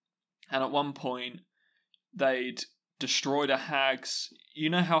 and at one point, they'd destroyed a hag's. You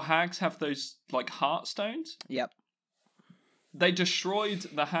know how hags have those, like, heartstones? Yep. They destroyed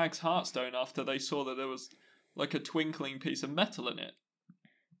the hag's heartstone after they saw that there was, like, a twinkling piece of metal in it.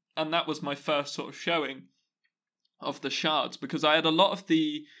 And that was my first sort of showing of the shards, because I had a lot of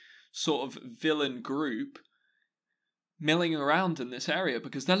the sort of villain group milling around in this area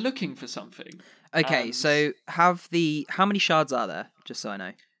because they're looking for something. Okay, And so how many shards are there? Just so I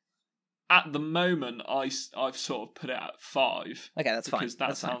know. at the moment, I've sort of put it at 5. Okay, that's fine. Because that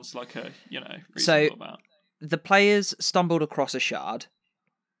That's fine. sounds like a, reasonable So- amount. The players stumbled across a shard,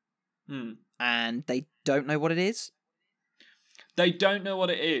 Hmm. and they don't know what it is. They don't know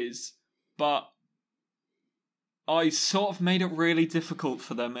what it is, but I sort of made it really difficult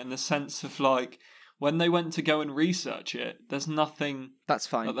for them in the sense of, like, when they went to go and research it, there's nothing That's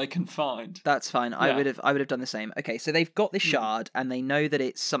fine. that they can find. That's fine. I Yeah. would have done the same. Okay, so they've got this shard, and they know that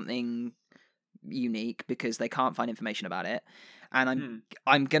it's something unique because they can't find information about it. And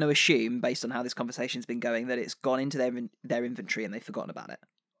I'm going to assume, based on how this conversation's been going, that it's gone into their inventory and they've forgotten about it.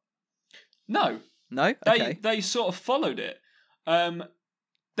 No. No? Okay. They sort of followed it.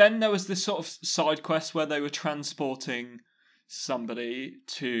 Then there was this sort of side quest where they were transporting somebody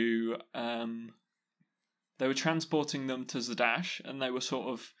to... they were transporting them to Zadash, and they were sort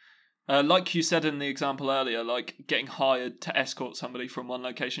of... like you said in the example earlier, like getting hired to escort somebody from one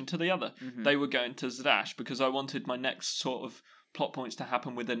location to the other. Mhm. They were going to Zadash because I wanted my next sort of plot points to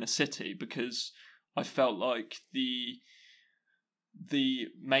happen within a city, because I felt like the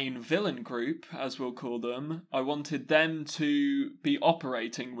main villain group, as we'll call them, I wanted them to be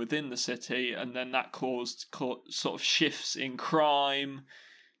operating within the city, and then that caused sort of shifts in crime,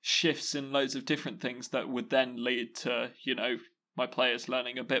 shifts in loads of different things that would then lead to, my players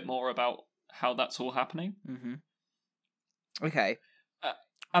learning a bit more about how that's all happening. Mm-hmm. Okay.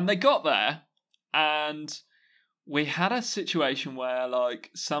 And they got there, and we had a situation where, like,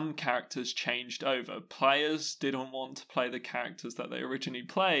 some characters changed over. Players didn't want to play the characters that they originally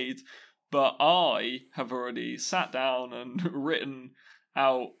played, but I have already sat down and written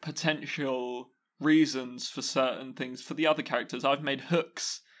out potential reasons for certain things for the other characters. I've made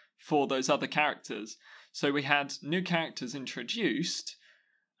hooks for those other characters. So we had new characters introduced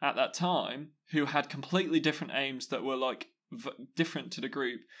at that time who had completely different aims that were, like, different to the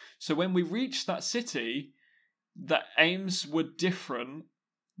group. So when we reached that city, the aims were different,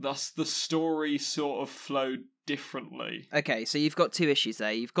 thus the story sort of flowed differently. Okay, so you've got two issues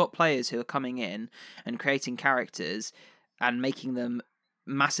there. You've got players who are coming in and creating characters and making them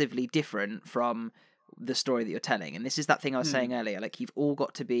massively different from the story that you're telling. And this is that thing I was saying earlier, like you've all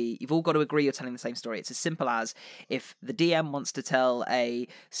got to agree you're telling the same story. It's as simple as if the DM wants to tell a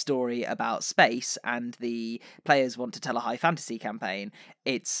story about space and the players want to tell a high fantasy campaign,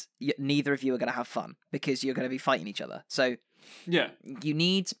 it's neither of you are going to have fun because you're going to be fighting each other. So yeah, you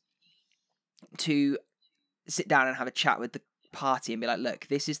need to sit down and have a chat with the party and be like, look,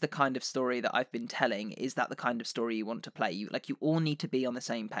 this is the kind of story that I've been telling. Is that the kind of story you want to play? You all need to be on the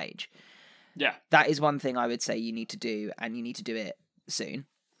same page. Yeah. That is one thing I would say you need to do, and you need to do it soon.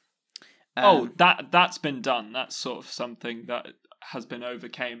 That's been done. That's sort of something that has been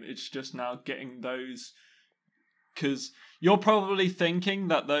overcame. It's just now getting those... Because you're probably thinking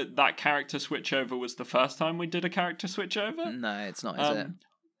that that character switchover was the first time we did a character switchover. No, it's not, is it?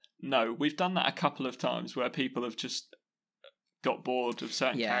 No, we've done that a couple of times where people have just got bored of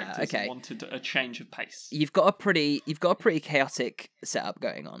certain characters and wanted a change of pace. You've got a pretty chaotic setup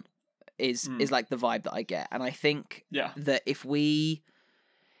going on. Is like the vibe that I get, and I think that if we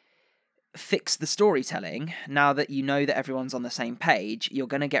fix the storytelling, now that you know that everyone's on the same page, you're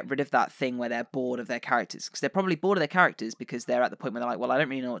going to get rid of that thing where they're bored of their characters, because they're probably bored of their characters because they're at the point where they're like, well, I don't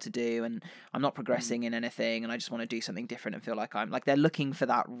really know what to do, and I'm not progressing in anything, and I just want to do something different and feel like I'm like, they're looking for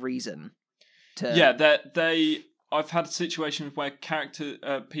that reason to I've had situations where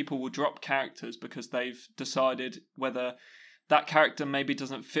people will drop characters because they've decided whether that character maybe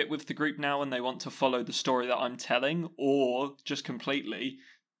doesn't fit with the group now and they want to follow the story that I'm telling, or just completely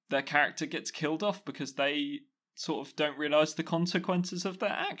their character gets killed off because they sort of don't realise the consequences of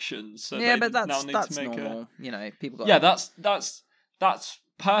their actions. So but that's normal. People got that's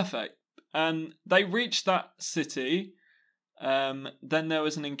perfect. And they reached that city. Then there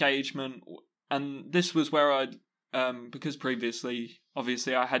was an engagement, and this was where I'd because previously,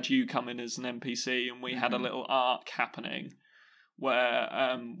 obviously, I had you come in as an NPC, and we had a little arc happening.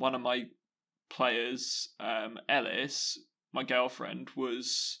 where one of my players, Ellis, my girlfriend,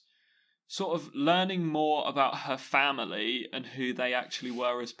 was sort of learning more about her family and who they actually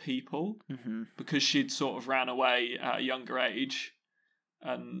were as people, because she'd sort of ran away at a younger age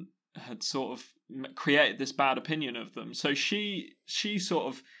and had sort of created this bad opinion of them. So she sort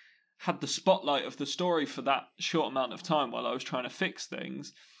of had the spotlight of the story for that short amount of time while I was trying to fix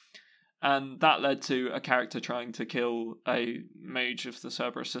things. And that led to a character trying to kill a mage of the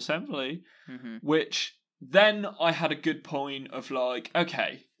Cerberus Assembly, which then I had a good point of like,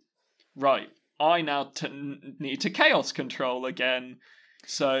 okay, right, I now need to chaos control again.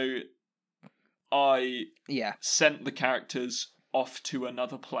 So I sent the characters off to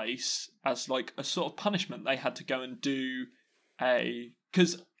another place as like a sort of punishment. They had to go and do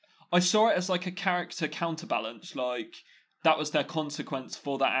because I saw it as like a character counterbalance, like that was their consequence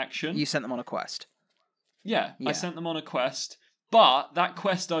for that action. You sent them on a quest. Yeah, I sent them on a quest, but that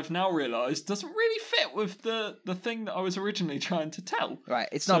quest I've now realised doesn't really fit with the thing that I was originally trying to tell. Right,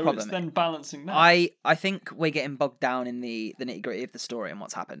 it's not a problem. It's then balancing that. I think we're getting bogged down in the nitty-gritty of the story and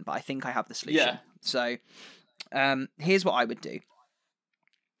what's happened, but I think I have the solution. Yeah. So, here's what I would do.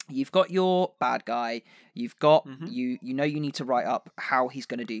 You've got your bad guy. You've got you know you need to write up how he's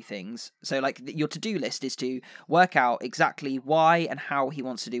going to do things. So like your to-do list is to work out exactly why and how he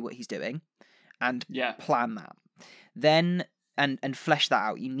wants to do what he's doing, and plan that. Then and flesh that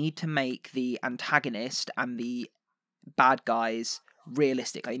out. You need to make the antagonist and the bad guys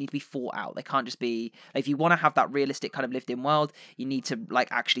realistic. Like, they need to be fought out. They can't just be like, if you want to have that realistic kind of lived-in world, you need to like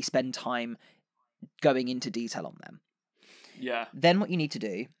actually spend time going into detail on them. Yeah. Then what you need to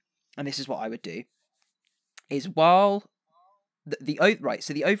do, and this is what I would do, is while the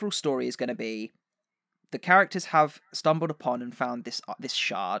overall story is going to be the characters have stumbled upon and found this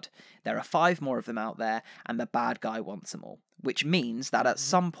shard. There are 5 more of them out there, and the bad guy wants them all. Which means that at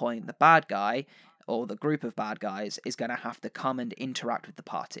some point the bad guy or the group of bad guys is going to have to come and interact with the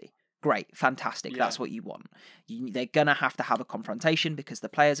party. Great, fantastic, that's what you want. They're going to have a confrontation because the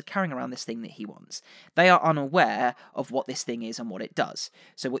players are carrying around this thing that he wants. They are unaware of what this thing is and what it does.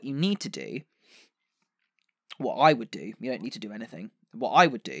 So what you need to do, what I would do, you don't need to do anything, what I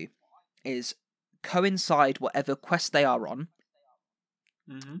would do is coincide whatever quest they are on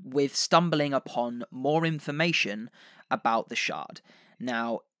with stumbling upon more information about the shard.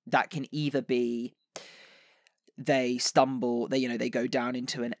 Now, that can either be they go down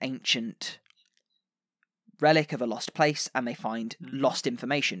into an ancient relic of a lost place and they find lost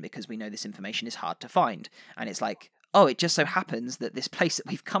information, because we know this information is hard to find. And it's like, oh, it just so happens that this place that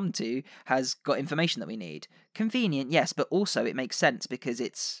we've come to has got information that we need. Convenient, yes, but also it makes sense because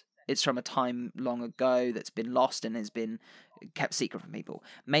it's from a time long ago that's been lost and has been kept secret from people.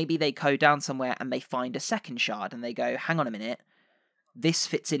 Maybe they go down somewhere and they find a second shard and they go, hang on a minute, this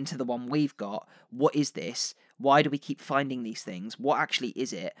fits into the one we've got. What is this? Why do we keep finding these things? What actually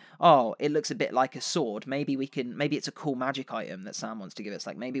is it? Oh, it looks a bit like a sword. Maybe it's a cool magic item that Sam wants to give us.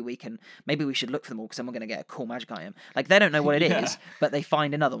 Like, maybe we should look for them all because then we're going to get a cool magic item. Like, they don't know what it is, but they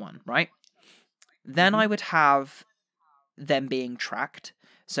find another one, right? Then I would have them being tracked.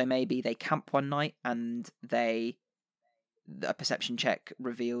 So maybe they camp one night and a perception check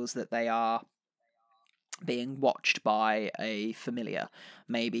reveals that they are being watched by a familiar.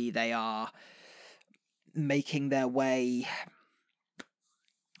 Maybe they are making their way,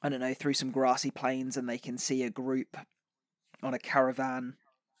 I don't know, through some grassy plains and they can see a group on a caravan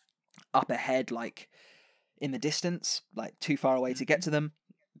up ahead, like in the distance, like too far away to get to them.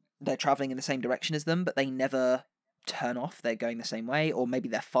 They're traveling in the same direction as them, but they never turn off. They're going the same way, or maybe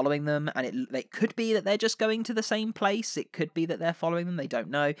they're following them, and it could be that they're just going to the same place. It could be that they're following them. They don't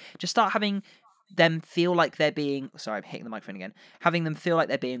know. Just start having them feel like they're being... Sorry, I'm hitting the microphone again. Having them feel like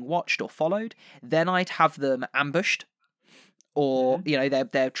they're being watched or followed. Then I'd have them ambushed. Or,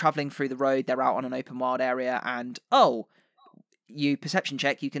 they're travelling through the road, they're out on an open wild area, and, you perception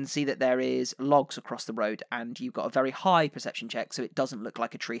check, you can see that there is logs across the road, and you've got a very high perception check, so it doesn't look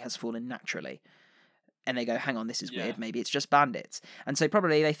like a tree has fallen naturally. And they go, hang on, this is weird, maybe it's just bandits. And so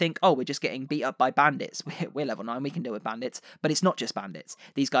probably they think, we're just getting beat up by bandits. We're level 9, we can deal with bandits. But it's not just bandits.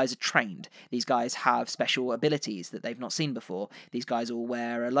 These guys are trained. These guys have special abilities that they've not seen before. These guys all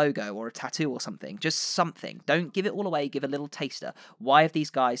wear a logo or a tattoo or something. Just something. Don't give it all away, give a little taster. Why have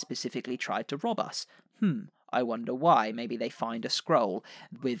these guys specifically tried to rob us? I wonder why. Maybe they find a scroll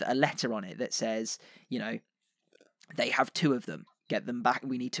with a letter on it that says, they have 2 of them. Get them back.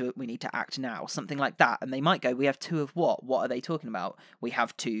 We need to act now. Something like that. And they might go, we have 2 of what? What are they talking about? We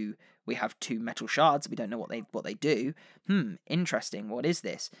have 2 We have 2 metal shards. We don't know what they do. Interesting. What is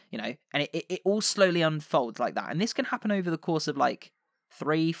this? And it all slowly unfolds like that. And this can happen over the course of like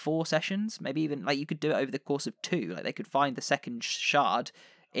 3-4 sessions, maybe even like you could do it over the course of 2. Like they could find the second shard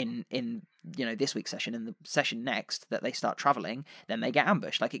in this week's session, and the session next that they start traveling, then they get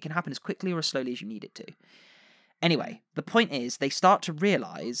ambushed. Like it can happen as quickly or as slowly as you need it to. Anyway, the point is they start to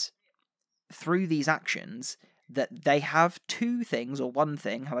realize through these actions that they have 2 things, or 1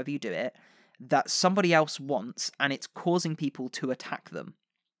 thing, however you do it, that somebody else wants, and it's causing people to attack them.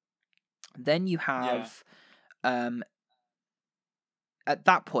 Then you have, at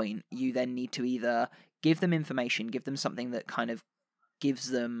that point, you then need to either give them information, give them something that kind of gives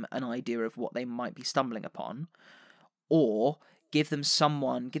them an idea of what they might be stumbling upon, or give them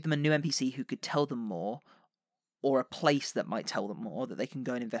a new NPC who could tell them more, or a place that might tell them more that they can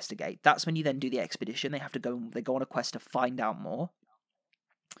go and investigate. That's when you then do the expedition. They go on a quest to find out more.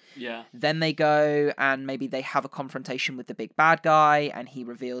 Yeah. Then they go and maybe they have a confrontation with the big bad guy, and he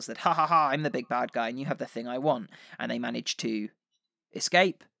reveals that, ha ha ha, I'm the big bad guy and you have the thing I want. And they manage to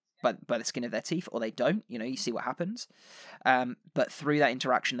escape by the skin of their teeth, or they don't. You see what happens. But through that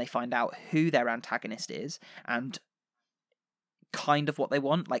interaction, they find out who their antagonist is and kind of what they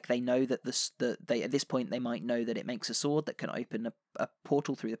want. Like they know that at this point they might know that it makes a sword that can open a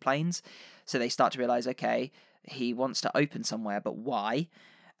portal through the planes. So they start to realize, okay, he wants to open somewhere, but why?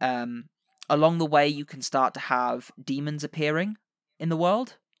 Along the way, you can start to have demons appearing in the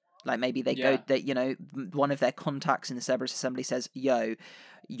world. Like maybe they go that one of their contacts in the Cerberus Assembly says, "Yo,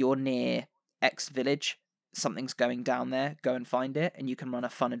 you're near X village. Something's going down there. Go and find it." And you can run a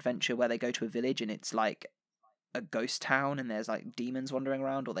fun adventure where they go to a village and it's like a ghost town and there's like demons wandering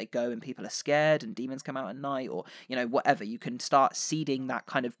around, or they go and people are scared and demons come out at night, or whatever. You can start seeding that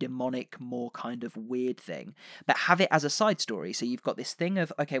kind of demonic, more kind of weird thing, but have it as a side story. So you've got this thing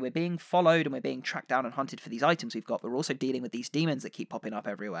of, okay, we're being followed and we're being tracked down and hunted for these items we're also dealing with these demons that keep popping up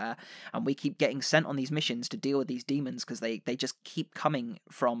everywhere, and we keep getting sent on these missions to deal with these demons because they just keep coming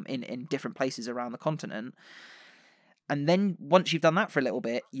from in different places around the continent. And then once you've done that for a little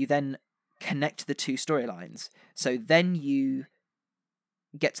bit, you then connect the 2 storylines. So then you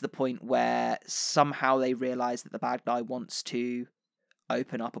get to the point where somehow they realize that the bad guy wants to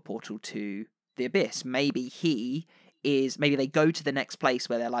open up a portal to the abyss. Maybe they go to the next place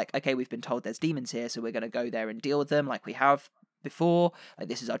where they're like, okay, we've been told there's demons here, so we're going to go there and deal with them like we have before. Like,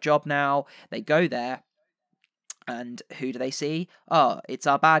 this is our job now. They go there, and who do they see? Oh, it's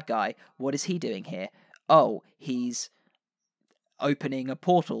our bad guy. What is he doing here? Oh, he's opening a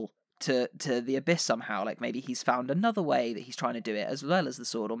portal to the abyss somehow. Like maybe he's found another way that he's trying to do it as well as the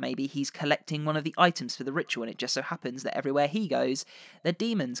sword, or maybe he's collecting one of the items for the ritual, and it just so happens that everywhere he goes the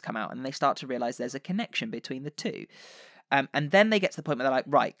demons come out, and they start to realize there's a connection between the 2. And then they get to the point where they're like,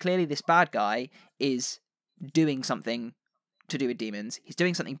 right, clearly this bad guy is doing something to do with demons. He's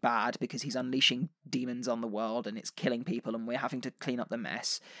doing something bad because he's unleashing demons on the world and it's killing people, and we're having to clean up the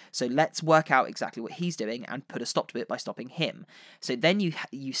mess. So let's work out exactly what he's doing and put a stop to it by stopping him. So then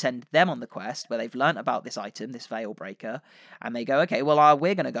you send them on the quest where they've learnt about this item, this veil breaker, and they go, okay, well,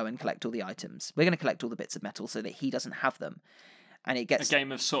 we're going to go and collect all the items. We're going to collect all the bits of metal so that he doesn't have them. And it gets a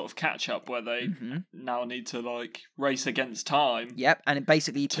game of sort of catch up where they now need to like race against time. Yep, and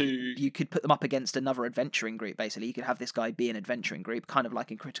basically you could put them up against another adventuring group. Basically, you could have this guy be an adventuring group, kind of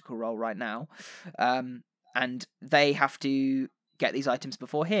like in Critical Role right now, and they have to get these items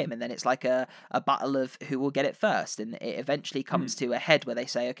before him, and then it's like a battle of who will get it first, and it eventually comes to a head where they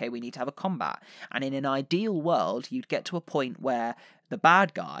say, okay, we need to have a combat. And in an ideal world, you'd get to a point where the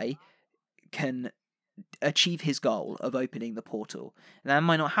bad guy can achieve his goal of opening the portal. And that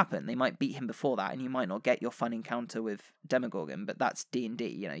might not happen. They might beat him before that, and you might not get your fun encounter with Demogorgon. But that's D&D.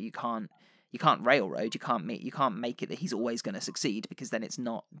 You can't railroad. You can't make it that he's always going to succeed, because then it's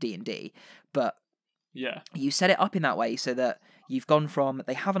not D&D. But yeah, you set it up in that way so that you've gone from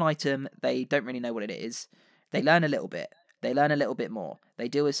they have an item, they don't really know what it is, they learn a little bit. They learn a little bit more. They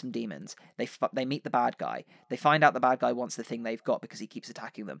deal with some demons. They meet the bad guy. They find out the bad guy wants the thing they've got because he keeps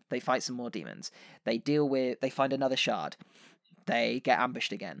attacking them. They fight some more demons. They find another shard. They get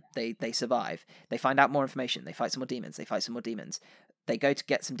ambushed again. They survive. They find out more information. They fight some more demons. They fight some more demons. They go to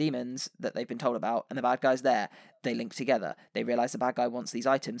get some demons that they've been told about, and the bad guy's there. They link together. They realize the bad guy wants these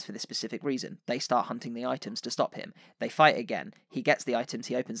items for this specific reason. They start hunting the items to stop him. They fight again. He gets the items.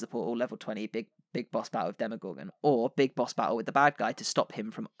 He opens the portal, level 20, big boss battle with Demogorgon, or big boss battle with the bad guy to stop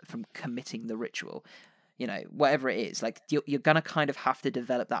him from committing the ritual. Whatever it is, like you're gonna kind of have to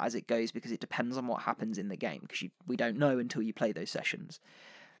develop that as it goes, because it depends on what happens in the game, because we don't know until you play those sessions.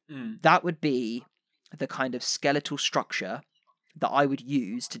 That would be the kind of skeletal structure that I would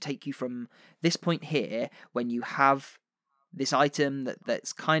use to take you from this point here, when you have this item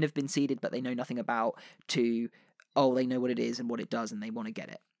that's kind of been seeded but they know nothing about, to, oh, they know what it is and what it does and they want to get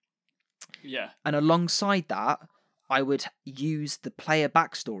it. Yeah. And alongside that, I would use the player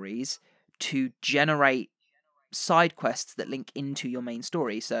backstories to generate side quests that link into your main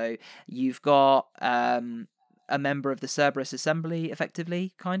story. So you've got a member of the Cerberus Assembly,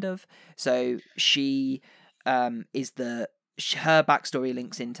 effectively, kind of. So she is her backstory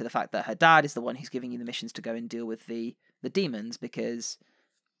links into the fact that her dad is the one who's giving you the missions to go and deal with the demons, because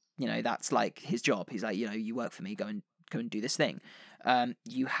that's like his job. He's like, you work for me, go and do this thing.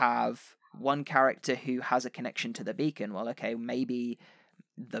 You have one character who has a connection to the beacon. Well, okay, maybe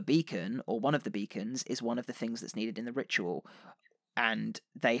the beacon, or one of the beacons, is one of the things that's needed in the ritual, and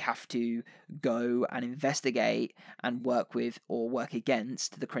they have to go and investigate and work with or work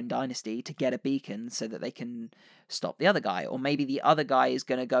against the Kryn dynasty to get a beacon so that they can stop the other guy. Or maybe the other guy is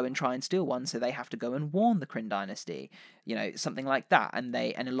going to go and try and steal one, so they have to go and warn the Kryn dynasty, something like that. And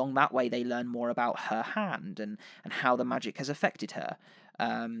along that way they learn more about her hand and how the magic has affected her.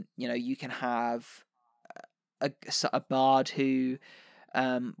 You can have a bard who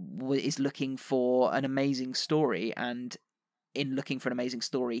is looking for an amazing story, and in looking for an amazing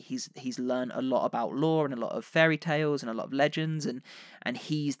story, he's learned a lot about lore and a lot of fairy tales and a lot of legends, and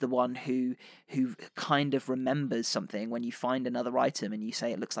he's the one who kind of remembers something when you find another item and you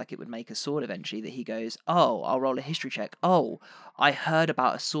say it looks like it would make a sword eventually, that he goes, oh, I'll roll a history check. Oh, I heard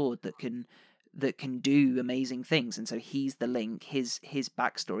about a sword that can do amazing things, and so he's the link. His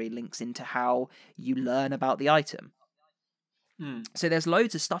backstory links into how you learn about the item. So there's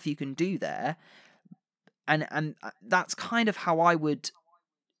loads of stuff you can do there, and that's kind of how I would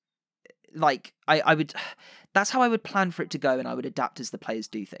I would that's how I would plan for it to go, and I would adapt as the players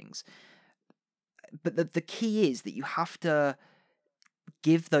do things. But the key is that you have to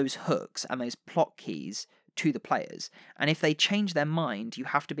give those hooks and those plot keys to the players, and if they change their mind, you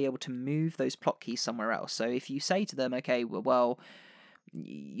have to be able to move those plot keys somewhere else. So if you say to them, okay, well,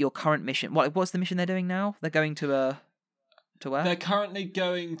 your current mission, what's the mission they're doing now? They're going to where? They're currently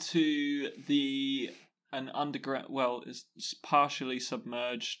going to an underground, well, it's partially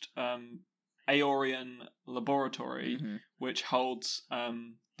submerged Aeorian laboratory, which holds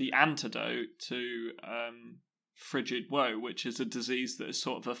the antidote to frigid woe, which is a disease that is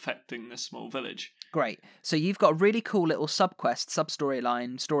sort of affecting this small village. Great. So you've got a really cool little sub-quest,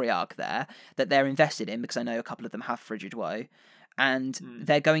 sub-storyline, story arc there that they're invested in, because I know a couple of them have frigid woe. And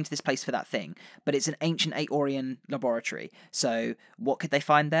they're going to this place for that thing. But it's an ancient Aeorian laboratory. So what could they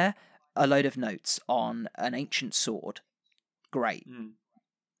find there? A load of notes on an ancient sword. Great.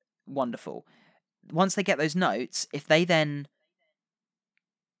 Wonderful. Once they get those notes, if they then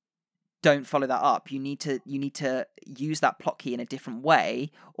don't follow that up, you need to use that plot key in a different way,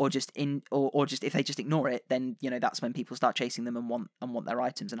 or just if they just ignore it, then that's when people start chasing them and want their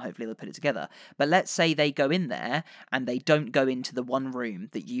items, and hopefully they'll put it together. But let's say they go in there and they don't go into the one room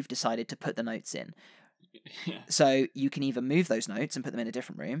that you've decided to put the notes in. Yeah. So you can either move those notes and put them in a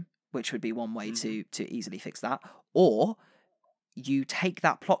different room, which would be one way to easily fix that, or you take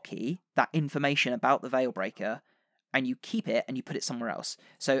that plot key, that information about the Veilbreaker, and you keep it and you put it somewhere else.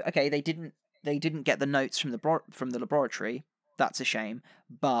 So okay, they didn't get the notes from the laboratory. That's a shame.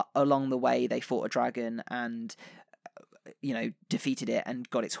 But along the way, they fought a dragon and defeated it and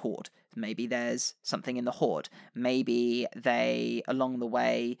got its hoard. Maybe there's something in the hoard. Maybe along the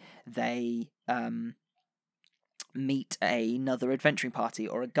way they meet another adventuring party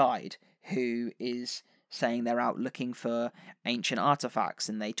or a guide who is saying they're out looking for ancient artifacts,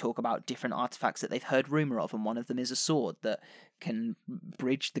 and they talk about different artifacts that they've heard rumor of, and one of them is a sword that can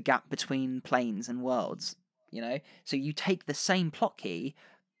bridge the gap between planes and worlds. So you take the same plot key,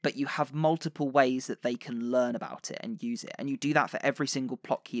 but you have multiple ways that they can learn about it and use it, and you do that for every single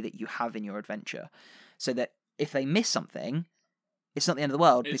plot key that you have in your adventure, so that if they miss something, it's not the end of the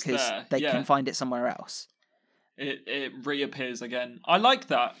world, because they can find it somewhere else. It reappears again. I like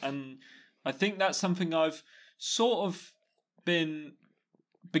that, and I think that's something I've sort of been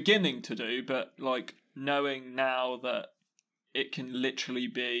beginning to do, but knowing now that it can literally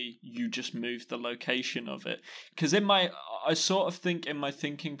be you just move the location of it. Because I sort of think in my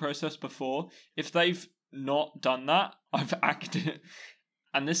thinking process before, if they've not done that, I've acted.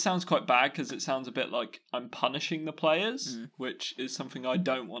 And this sounds quite bad because it sounds a bit like I'm punishing the players, which is something I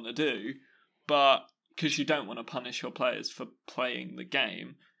don't want to do. But because you don't want to punish your players for playing the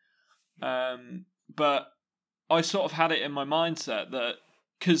game. But I sort of had it in my mindset that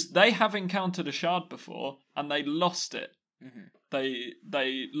because they have encountered a shard before and they lost it.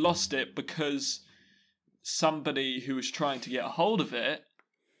 They lost it because somebody who was trying to get a hold of it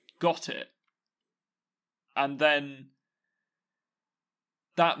got it, and then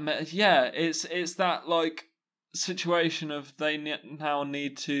it's that like situation of they now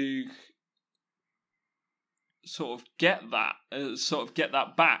need to sort of get that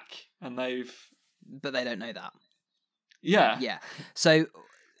back, and But they don't know that. yeah. Yeah. So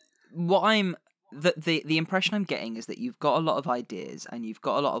what the impression I'm getting is that you've got a lot of ideas and you've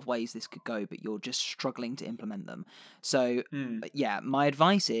got a lot of ways this could go, but you're just struggling to implement them. So yeah, my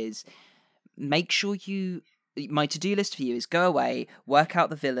advice is make sure my to-do list for you is go away, work out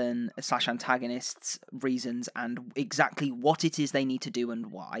the villain / antagonist's reasons and exactly what it is they need to do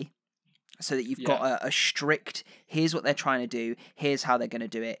and why. So that you've got a strict, here's what they're trying to do, here's how they're going to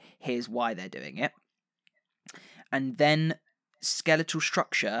do it, here's why they're doing it. And then skeletal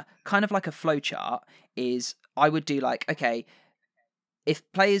structure, kind of like a flowchart, is I would do like, okay, if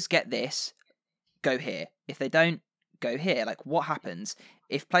players get this, go here. If they don't, go here. Like, what happens?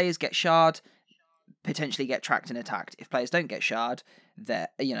 If players get shard, potentially get tracked and attacked. If players don't get shard,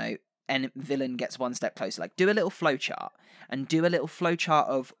 and villain gets one step closer. Like, do a little flowchart and do a little flowchart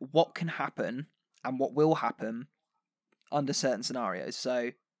of what can happen and what will happen under certain scenarios.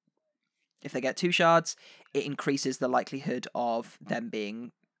 So if they get 2 shards, it increases the likelihood of them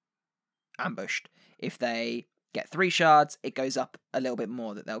being ambushed. If they get 3 shards, it goes up a little bit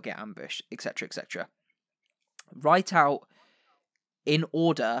more that they'll get ambushed, etc., etc. Write out in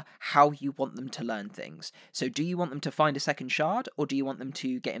order how you want them to learn things. So do you want them to find a second shard, or do you want them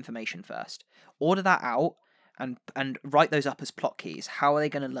to get information first? Order that out and write those up as plot keys. How are they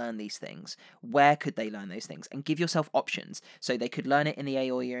going to learn these things? Where could they learn those things? And give yourself options. So they could learn it in the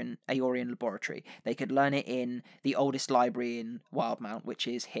Aeorian laboratory. They could learn it in the oldest library in Wildmount, which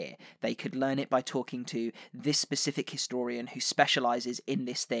is here. They could learn it by talking to this specific historian who specializes in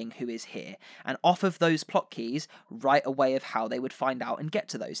this thing, who is here. And off of those plot keys, write a way of how they would find out and get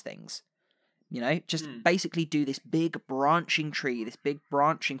to those things. Just basically do this big branching tree, this big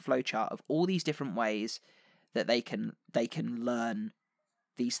branching flowchart of all these different ways that they can learn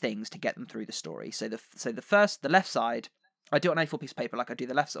these things to get them through the story. So the left side, I do it on A4 piece of paper, like I do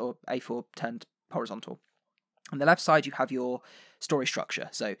the left, or A4 turned horizontal. On the left side, you have your story structure.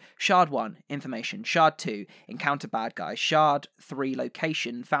 So shard 1, information. Shard 2, encounter bad guys. Shard 3,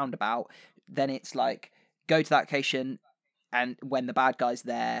 location, found about. Then it's like, go to that location, and when the bad guy's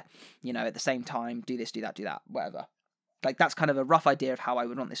there, at the same time, do this, do that, whatever. Like, that's kind of a rough idea of how I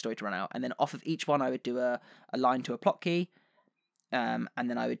would want this story to run out. And then off of each one, I would do a line to a plot key. And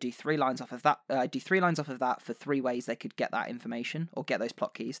then I would do 3 lines off of that. I'd do 3 lines off of that for 3 ways they could get that information or get those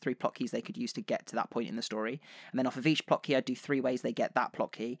plot keys. 3 plot keys they could use to get to that point in the story. And then off of each plot key, I'd do 3 ways they get that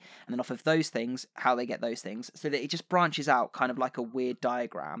plot key. And then off of those things, how they get those things. So that it just branches out kind of like a weird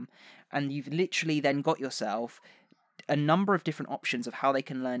diagram. And you've literally then got yourself a number of different options of how they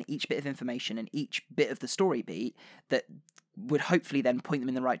can learn each bit of information and each bit of the story beat that would hopefully then point them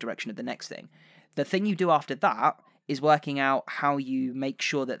in the right direction of the next thing. The thing you do after that is working out how you make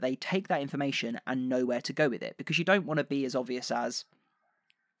sure that they take that information and know where to go with it, because you don't want to be as obvious as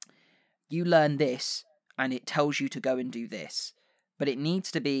you learn this and it tells you to go and do this, but it needs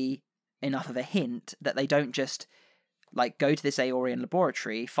to be enough of a hint that they don't just like go to this Aeorian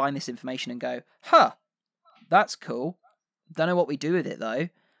laboratory, find this information and go, that's cool. Don't know what we do with it though.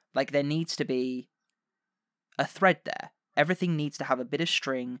 Like, there needs to be a thread there. Everything needs to have a bit of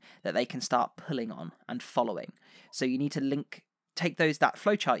string that they can start pulling on and following. So you need to take that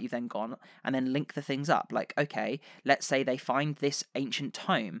flowchart you've then gone and then link the things up. Like, okay, let's say they find this ancient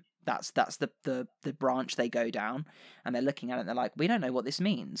tome. That's the branch they go down, and they're looking at it and they're like, we don't know what this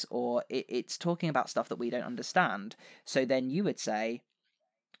means, or it's talking about stuff that we don't understand. So then you would say,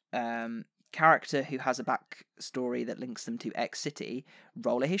 character who has a backstory that links them to X city,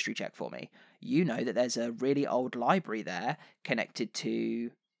 roll a history check for me. You know that there's a really old library there connected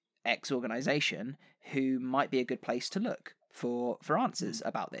to X organization who might be a good place to look for answers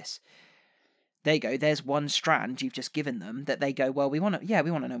about this. There you go. There's one strand you've just given them that they go, well, we want to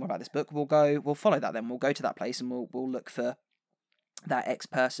know more about this book. We'll follow that then. We'll go to that place and we'll look for that X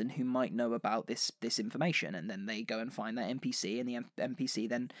person who might know about this information, and then they go and find that NPC, and the NPC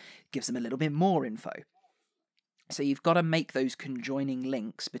then gives them a little bit more info. So you've got to make those conjoining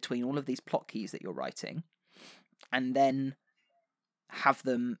links between all of these plot keys that you're writing, and then have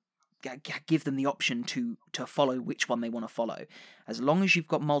them give them the option to follow which one they want to follow. As long as you've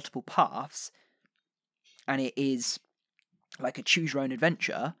got multiple paths, and it is like a choose your own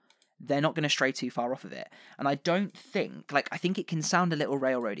adventure, they're not going to stray too far off of it. And I don't think, I think it can sound a little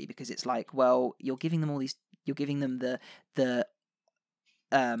railroady, because it's like, well, you're giving them the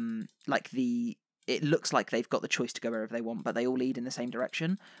it looks like they've got the choice to go wherever they want, but they all lead in the same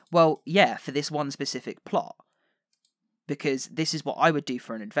direction. Well, yeah, for this one specific plot, because this is what I would do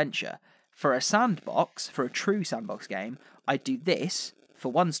for an adventure. For a sandbox, for a true sandbox game, I do this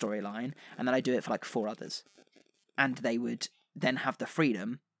for one storyline, and then I do it for like 4 others. And they would then have the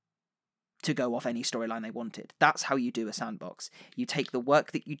freedom to go off any storyline they wanted. That's how you do a sandbox. You take the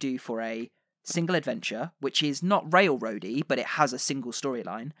work that you do for a single adventure, which is not railroady, but it has a single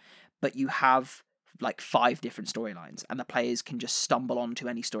storyline, but you have like 5 different storylines, and the players can just stumble onto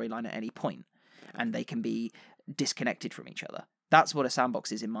any storyline at any point, and they can be disconnected from each other. That's what a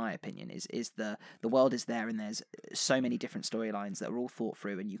sandbox is, in my opinion, is the world is there, and there's so many different storylines that are all thought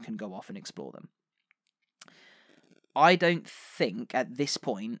through, and you can go off and explore them. I don't think at this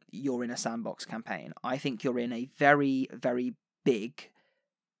point you're in a sandbox campaign. I think you're in a very, very big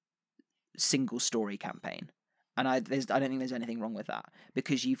single story campaign. And I don't think there's anything wrong with that,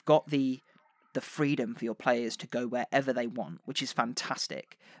 because you've got the freedom for your players to go wherever they want, which is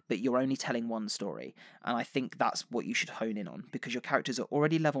fantastic, but you're only telling one story. And I think that's what you should hone in on, because your characters are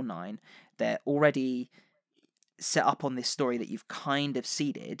already level 9. They're already set up on this story that you've kind of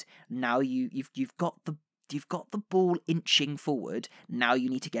seeded. Now you've got the ball inching forward. Now you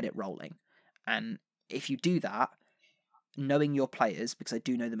need to get it rolling. And if you do that, knowing your players, because I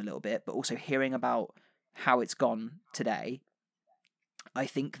do know them a little bit, but also hearing about how it's gone today, I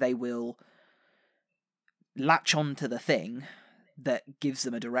think they will latch on to the thing that gives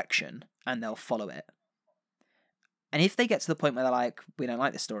them a direction, and they'll follow it. And if they get to the point where they're like, we don't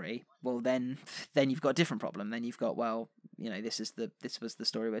like this story, well, then you've got a different problem. Then you've got, well, this was the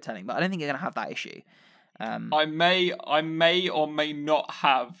story we're telling. But I don't think you're going to have that issue. I may or may not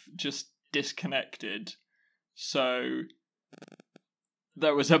have just disconnected. So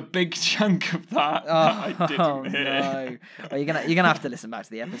there was a big chunk of that I didn't hear. No. Well, you're gonna have to listen back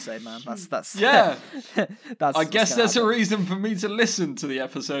to the episode, man. That's yeah. That's. I guess there's a reason for me to listen to the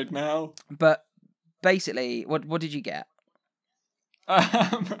episode now. But basically, what did you get? I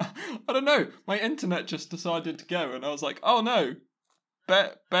don't know. My internet just decided to go, and I was like, "Oh no,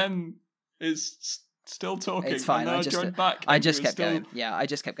 Ben is still talking." It's fine. I joined back. I just kept going. Yeah, I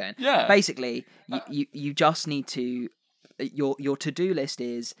just kept going. Yeah. Basically, you just need to. Your to-do list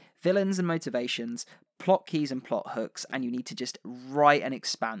is villains and motivations, plot keys and plot hooks, and you need to just write and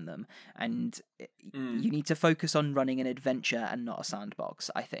expand them. And you need to focus on running an adventure and not a sandbox,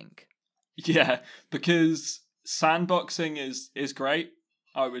 I think. Yeah, because sandboxing is great.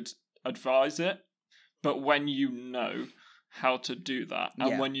 I would advise it. But when you know how to do that,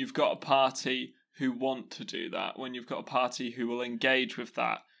 and when you've got a party who want to do that, when you've got a party who will engage with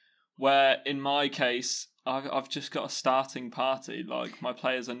that, where in my case, I've just got a starting party. Like, my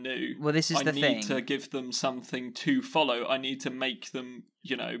players are new. Well, this is the thing. I need to give them something to follow. I need to make them,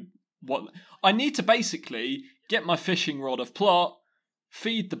 what... I need to basically get my fishing rod of plot,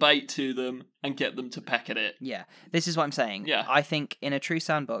 feed the bait to them, and get them to peck at it. Yeah, this is what I'm saying. Yeah. I think in a true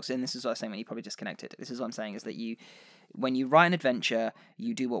sandbox, and this is what I was saying when you probably disconnected, this is what I'm saying, is that when you write an adventure,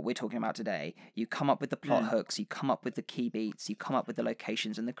 you do what we're talking about today. You come up with the plot hooks, you come up with the key beats, you come up with the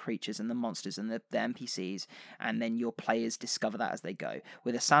locations and the creatures and the monsters and the NPCs, and then your players discover that as they go.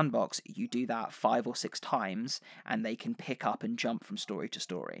 With a sandbox, you do that 5 or 6 times, and they can pick up and jump from story to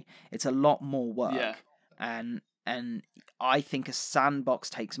story. It's a lot more work. Yeah. And I think a sandbox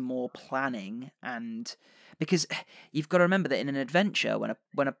takes more planning, and because you've got to remember that in an adventure,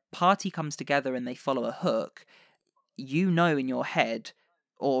 when a party comes together and they follow a hook, you know in your head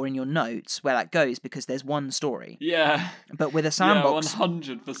or in your notes where that goes, because there's one story. Yeah. But with a sandbox,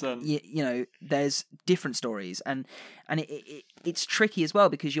 100%. There's different stories, and it's tricky as well,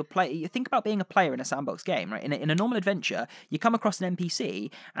 because you think about being a player in a sandbox game, right? In a normal adventure, you come across an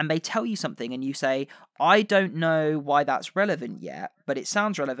NPC and they tell you something, and you say, I don't know why that's relevant yet, but it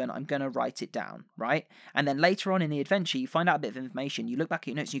sounds relevant. I'm going to write it down, right? And then later on in the adventure, you find out a bit of information. You look back at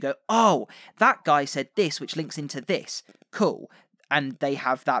your notes and you go, oh, that guy said this, which links into this. Cool. And they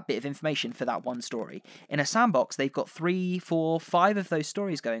have that bit of information for that one story. In a sandbox, they've got 3, 4, 5 of those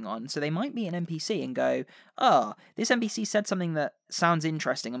stories going on, so they might meet an NPC and go, oh, this NPC said something that sounds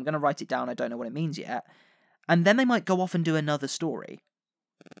interesting, I'm going to write it down, I don't know what it means yet. And then they might go off and do another story.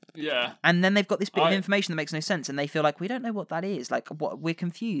 Yeah. And then they've got this bit of information that makes no sense, and they feel like, we don't know what that is, like, we're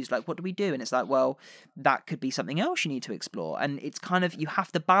confused, like, what do we do? And it's like, well, that could be something else you need to explore. And it's kind of, you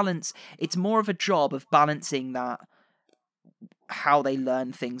have to balance, it's more of a job of balancing that, how they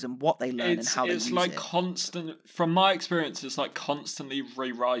learn things and what they learn and how they use it. It's like constant, from my experience, it's like constantly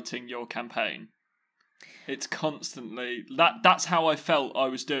rewriting your campaign. It's constantly, that's how I felt I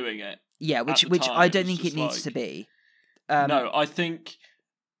was doing it. Yeah, which I don't think it needs to be. No, I think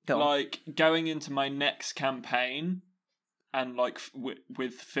Go on. like going into my next campaign and like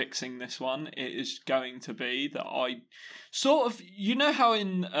with fixing this one, it is going to be that I sort of, you know how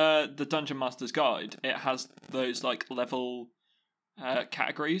in the Dungeon Master's Guide it has those like level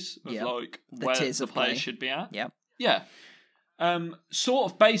categories of like The where tiers the of players play. should be at. Yeah. Yeah.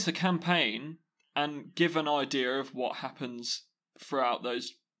 Sort of base a campaign and give an idea of what happens throughout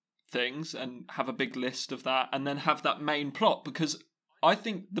those things and have a big list of that, and then have that main plot, because I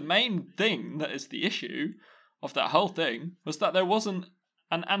think the main thing that is the issue of that whole thing was that there wasn't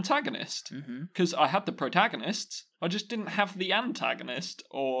an antagonist. Because I had the protagonists, I just didn't have the antagonist,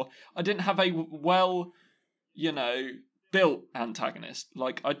 or I didn't have a well, built antagonist.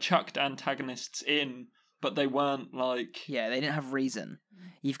 Like, I chucked antagonists in, but they weren't like... Yeah, they didn't have reason.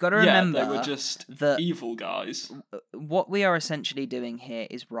 You've got to Yeah, remember they were just that evil guys. what we are essentially doing here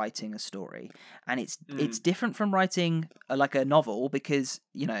is writing a story, and it's different from writing like a novel, because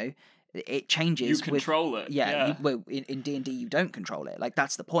it changes. You control it. Yeah. In D&D you don't control it. Like,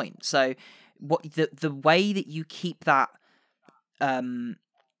 that's the point. So what the way that you keep that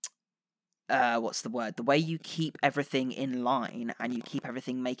what's the word? The way you keep everything in line and you keep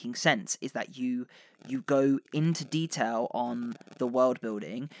everything making sense is that you go into detail on the world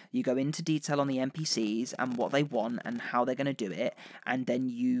building, you go into detail on the NPCs and what they want and how they're going to do it, and then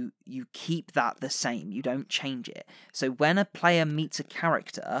you keep that the same. You don't change it. So when a player meets a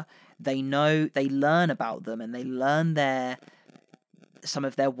character, they learn about them, and they learn some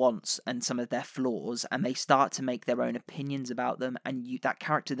of their wants and some of their flaws, and they start to make their own opinions about them, and that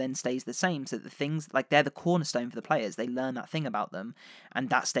character then stays the same, so that the things, like, they're the cornerstone for the players. They learn that thing about them,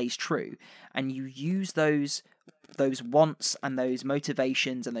 and that stays true, and you use those wants and those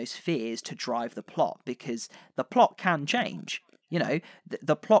motivations and those fears to drive the plot, because the plot can change.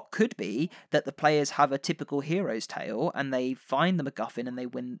 The plot could be that the players have a typical hero's tale and they find the MacGuffin and they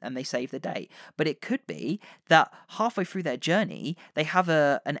win and they save the day. But it could be that halfway through their journey, they have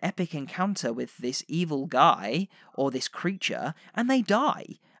an epic encounter with this evil guy or this creature and they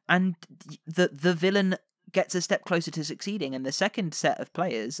die. And the villain gets a step closer to succeeding, and the second set of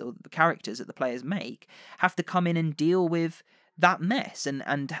players, or the characters that the players make, have to come in and deal with that mess, and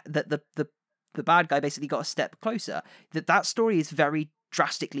that the bad guy basically got a step closer. That story is very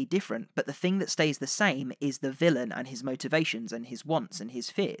drastically different, but the thing that stays the same is the villain and his motivations and his wants and his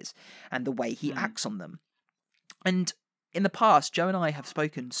fears and the way he acts on them. And in the past, Joe and I have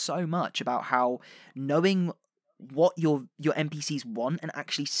spoken so much about how knowing what your NPCs want and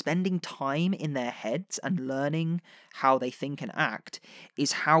actually spending time in their heads and learning how they think and act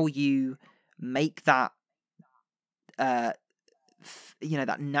is how you make that that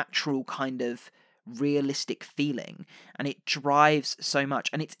natural kind of realistic feeling, and it drives so much.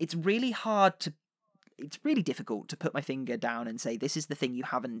 And it's really difficult to put my finger down and say, this is the thing you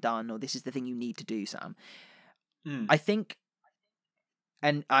haven't done, or this is the thing you need to do, Sam. I think,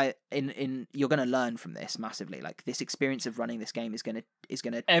 and you're going to learn from this massively. Like, this experience of running this game is going to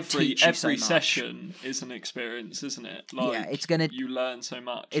teach you so every much. Session is an experience, isn't it? Like, yeah, it's going to, you learn so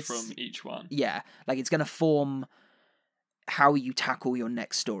much from each one. Yeah, like, it's going to form how you tackle your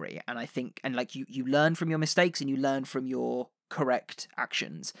next story. And I think, and like, you learn from your mistakes and you learn from your correct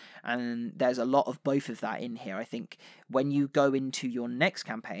actions, and there's a lot of both of that in here. I think when you go into your next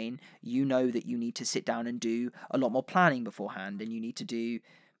campaign, you know that you need to sit down and do a lot more planning beforehand, and you need to do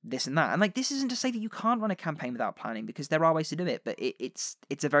this and that. And like, this isn't to say that you can't run a campaign without planning, because there are ways to do it, but it's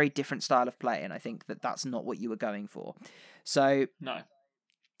a very different style of play, and I think that that's not what you were going for. So no,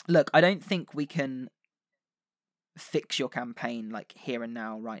 look, I don't think we can fix your campaign like here and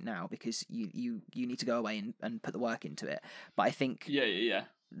now, right now, because you need to go away and put the work into it. But I think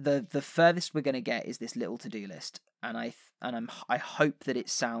the furthest we're going to get is this little to-do list, and I hope that it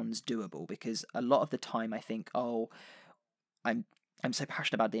sounds doable, because a lot of the time I think, I'm so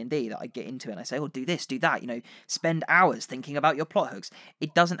passionate about D&D that I get into it and I say, do this, do that, spend hours thinking about your plot hooks.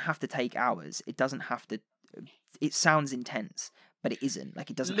 It doesn't have to take hours. It doesn't have to. It sounds intense, but it isn't. Like,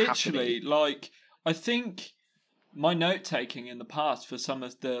 it doesn't have to be. Literally, like, I think my note-taking in the past for some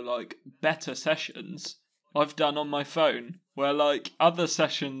of the, like, better sessions I've done on my phone, where, like, other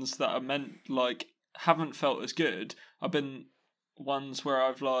sessions that are meant, like, haven't felt as good, have been ones where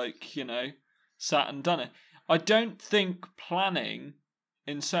I've, like, sat and done it. I don't think planning,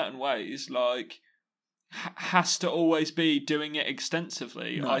 in certain ways, like, has to always be doing it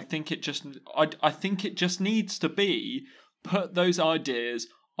extensively. No. I think it just needs to be put those ideas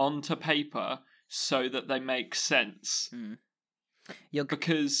onto paper so that they make sense.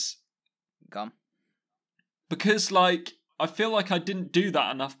 Because like, I feel like I didn't do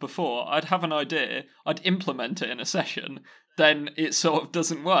that enough before. I'd have an idea, I'd implement it in a session, then it sort of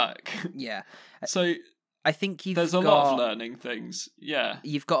doesn't work. Yeah. So I think there's a lot of learning things. Yeah.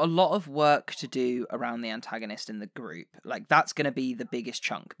 You've got a lot of work to do around the antagonist in the group. Like, that's going to be the biggest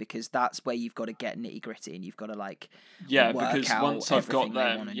chunk, because that's where you've got to get nitty gritty and you've got to work because out once I've got everything they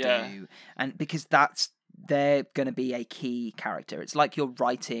them, want to yeah. do. And because they're going to be a key character. It's like you're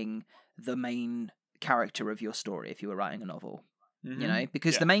writing the main character of your story if you were writing a novel. Mm-hmm.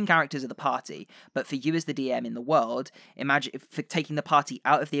 Because the main characters are the party, but for you as the DM in the world, imagine for taking the party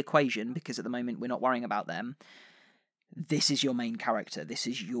out of the equation, because at the moment we're not worrying about them. This is your main character. This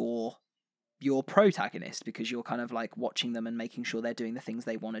is your protagonist, because you're kind of like watching them and making sure they're doing the things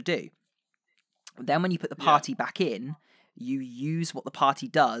they want to do. Then when you put the party back in, you use what the party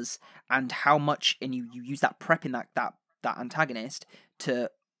does and how much, and you use that prep in that antagonist to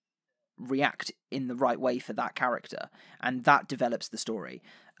react in the right way for that character, and that develops the story.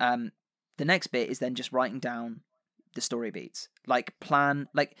 The next bit is then just writing down the story beats.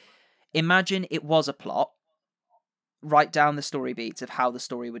 Imagine it was a plot. Write down the story beats of how the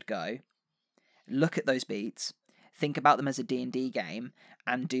story would go. Look at those beats. Think about them as a D&D game,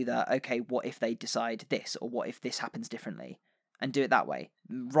 and do okay, what if they decide this, or what if this happens differently, and do it that way.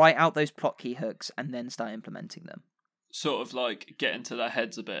 Write out those plot key hooks and then start implementing them. Sort of like get into their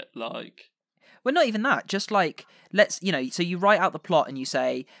heads a bit, like... Well, not even that. Just like, so you write out the plot and you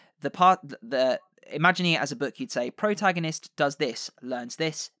say, imagining it as a book, you'd say, protagonist does this, learns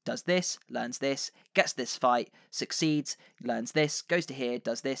this, does this, learns this, gets this fight, succeeds, learns this, goes to here,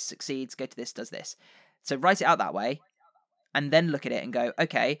 does this, succeeds, go to this, does this. So write it out that way, and then look at it and go,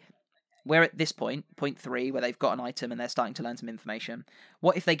 okay, we're at this point 3, where they've got an item and they're starting to learn some information.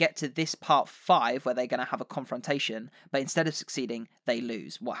 What if they get to this part 5, where they're going to have a confrontation, but instead of succeeding, they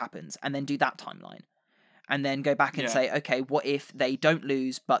lose? What happens? And then do that timeline. And then go back and say, okay, what if they don't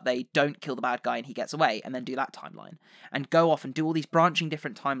lose, but they don't kill the bad guy and he gets away? And then do that timeline. And go off and do all these branching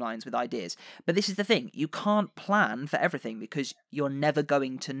different timelines with ideas. But this is the thing. You can't plan for everything, because you're never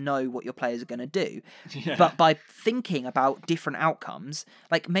going to know what your players are going to do. Yeah. But by thinking about different outcomes,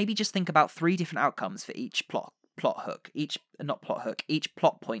 like maybe just think about 3 different outcomes for each plot hook, each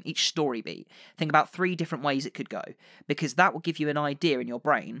plot point, each story beat. Think about 3 different ways it could go, because that will give you an idea in your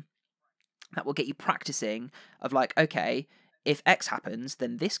brain. That will get you practicing of like, okay, if X happens,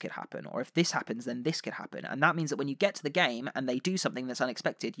 then this could happen. Or if this happens, then this could happen. And that means that when you get to the game and they do something that's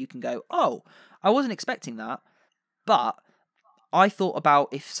unexpected, you can go, oh, I wasn't expecting that. But I thought about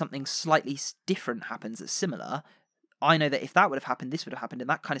if something slightly different happens that's similar, I know that if that would have happened, this would have happened. And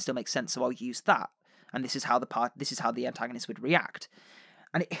that kind of still makes sense. So I'll use that. And this is how the antagonist would react.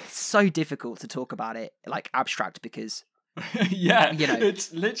 And it's so difficult to talk about it like abstract, because... yeah,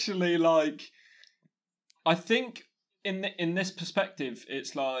 it's literally like, I think in this perspective,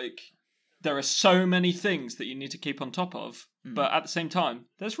 it's like there are so many things that you need to keep on top of, but at the same time,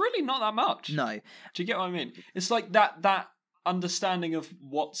 there's really not that much. No. Do you get what I mean? It's like that understanding of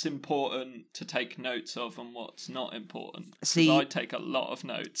what's important to take notes of and what's not important. See, I take a lot of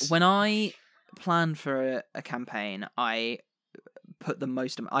notes. When I plan for a campaign, I put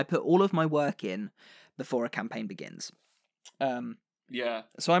all of my work in before a campaign begins. So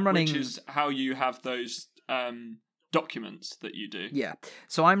I'm running... Which is how you have those documents that you do. Yeah.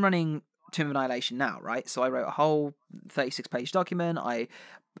 So I'm running Tomb of Annihilation now, right? So I wrote a whole 36-page document. I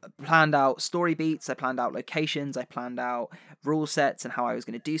planned out story beats. I planned out locations. I planned out rule sets and how I was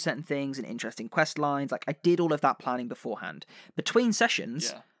going to do certain things and interesting quest lines. Like, I did all of that planning beforehand. Between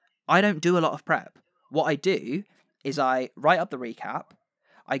sessions, I don't do a lot of prep. What I do is I write up the recap.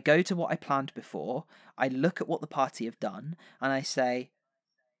 I go to what I planned before, I look at what the party have done, and I say,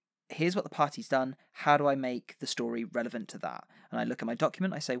 here's what the party's done, how do I make the story relevant to that? And I look at my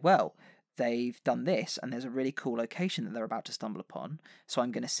document, I say, well, they've done this, and there's a really cool location that they're about to stumble upon, so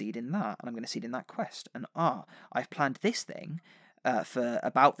I'm going to seed in that, and I'm going to seed in that quest. And I've planned this thing for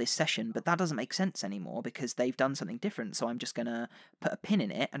about this session, but that doesn't make sense anymore because they've done something different, so I'm just going to put a pin in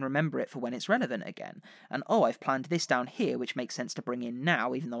it and remember it for when it's relevant again. And I've planned this down here, which makes sense to bring in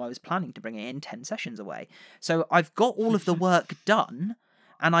now, even though I was planning to bring it in 10 sessions away. So I've got all of the work done,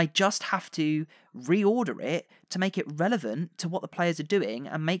 and I just have to reorder it to make it relevant to what the players are doing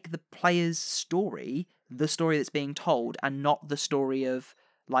and make the players' story the story that's being told, and not the story of,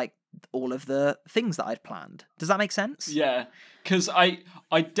 like, all of the things that I'd planned. Does that make sense? Yeah, because I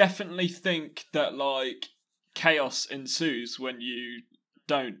definitely think that, like, chaos ensues when you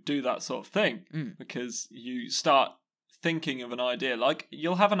don't do that sort of thing, because you start thinking of an idea. Like,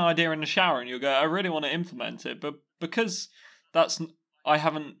 you'll have an idea in the shower and you'll go, I really want to implement it, but because that's I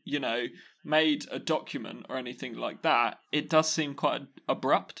haven't, made a document or anything like that, it does seem quite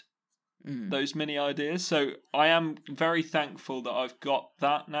abrupt, those mini ideas. So I am very thankful that I've got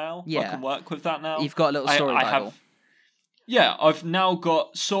that now. I Yeah. can work with that now. You've got a little story Bible. I've now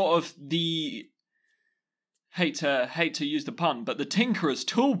got sort of the hate to use the pun, but the Tinkerer's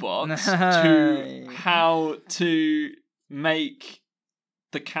toolbox to how to make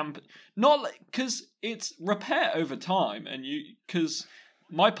the camp, not because it's repair over time, and because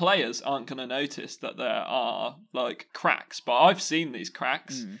my players aren't going to notice that there are like cracks, but I've seen these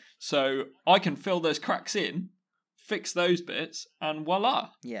cracks, so I can fill those cracks in, fix those bits, and voila.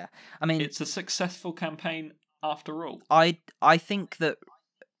 Yeah, I mean, it's a successful campaign after all. I think that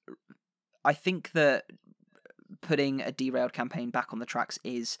putting a derailed campaign back on the tracks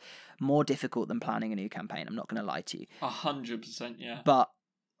is more difficult than planning a new campaign. I'm not going to lie to you. 100%, yeah. But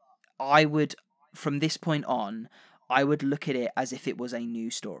I would, from this point on, I would look at it as if it was a new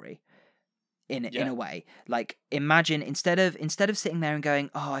story. In a way, like, imagine instead of sitting there and going,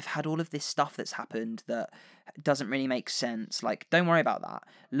 oh, I've had all of this stuff that's happened that doesn't really make sense. Like, don't worry about that.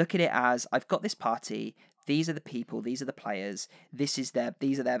 Look at it as, I've got this party. These are the people. These are the players. These are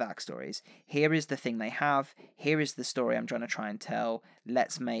their backstories. Here is the thing they have. Here is the story I'm trying to tell.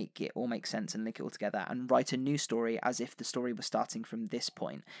 Let's make it all make sense and link it all together and write a new story as if the story was starting from this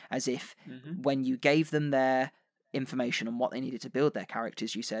point. As if when you gave them their information on what they needed to build their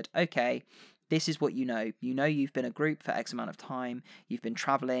characters, you said, okay, this is what you know. You know you've been a group for X amount of time. You've been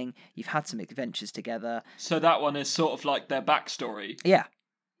traveling. You've had some adventures together. So that one is sort of like their backstory. Yeah.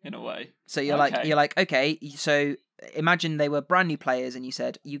 In a way. So you're like, okay, so imagine they were brand new players and you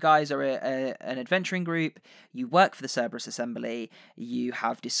said, you guys are an adventuring group. You work for the Cerberus Assembly. You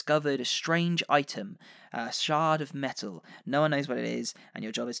have discovered a strange item, a shard of metal. No one knows what it is, and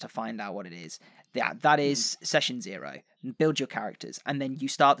your job is to find out what it is. That is session 0. Build your characters, and then you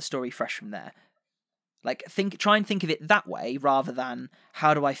start the story fresh from there. Like, try and think of it that way rather than,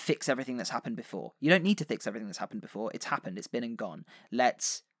 how do I fix everything that's happened before? You don't need to fix everything that's happened before. It's happened. It's been and gone.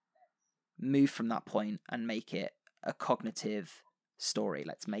 Let's move from that point and make it a cognitive story.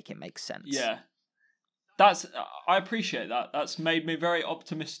 Let's make it make sense. Yeah. I appreciate that. That's made me very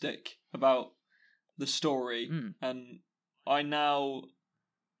optimistic about the story, and I now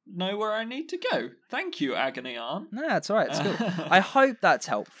know where I need to go. Thank you, Agony Arm. No, that's all right. It's cool. I hope that's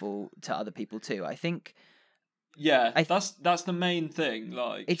helpful to other people too. I think. Yeah, that's the main thing.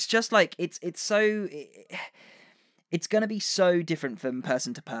 Like, it's just like it's going to be so different from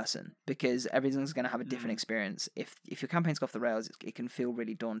person to person because everything's going to have a different experience. If your campaign's got off the rails, it can feel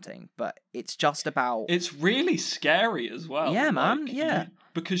really daunting. But it's just about. It's really scary as well. Yeah, man. Yeah,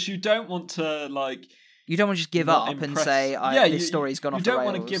 because you don't want to You don't want to just give up and say, this story's gone off the rails.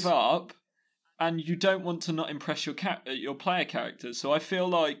 You don't want to give up, and you don't want to not impress your player characters. So I feel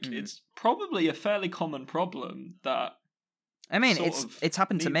like it's probably a fairly common problem that... I mean, it's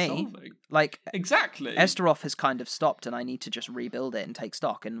happened to me. Solving. Like, exactly. Esteroth has kind of stopped, and I need to just rebuild it and take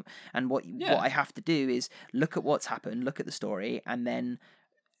stock. And what I have to do is look at what's happened, look at the story, and then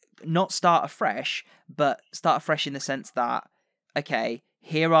not start afresh, but start afresh in the sense that, okay,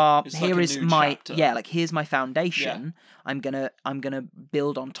 here's my foundation. Yeah. I'm gonna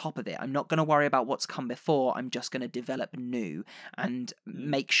build on top of it. I'm not gonna worry about what's come before. I'm just gonna develop new and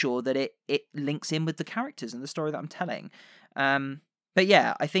make sure that it links in with the characters and the story that I'm telling. But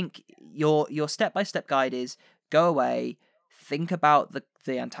yeah, I think your step-by-step guide is go away, think about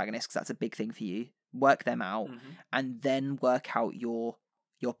the antagonists, 'cause that's a big thing for you. Work them out, and then work out your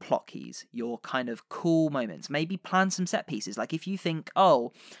plot keys, your kind of cool moments. Maybe plan some set pieces. Like if you think,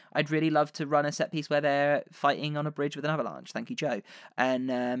 oh, I'd really love to run a set piece where they're fighting on a bridge with an avalanche. Thank you, Joe.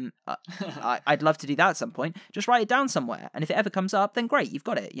 And I'd love to do that at some point. Just write it down somewhere. And if it ever comes up, then great, you've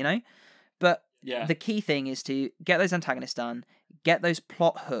got it, you know? But the key thing is to get those antagonists done, get those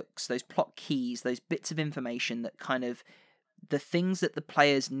plot hooks, those plot keys, those bits of information that kind of the things that the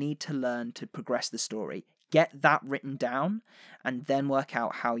players need to learn to progress the story. Get that written down, and then work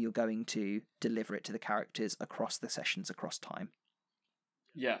out how you're going to deliver it to the characters across the sessions, across time.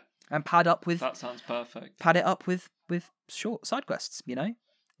 Yeah. And pad up with... That sounds perfect. Pad it up with short side quests, you know?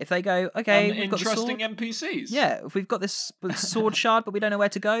 If they go, okay, and we've got interesting the sword. NPCs. Yeah, if we've got this sword shard, but we don't know where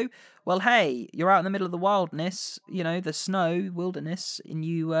to go, well, hey, you're out in the middle of the wilderness, you know, the snow, wilderness, and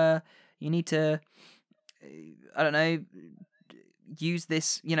you need to, I don't know... use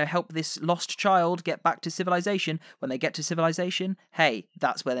this, help this lost child get back to civilization. When they get to civilization, hey,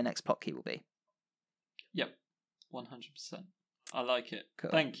 that's where the next plot key will be. Yep, 100%. I like it.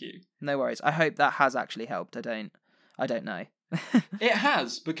 Cool. Thank you. No worries. I hope that has actually helped. I don't know. It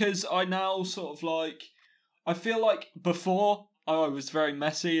has, because I now sort of I feel like before I was very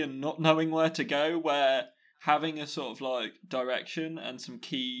messy and not knowing where to go, where having a sort of like direction and some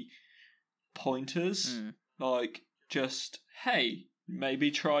key pointers, like just, hey,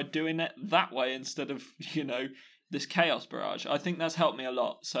 maybe try doing it that way instead of, this chaos barrage. I think that's helped me a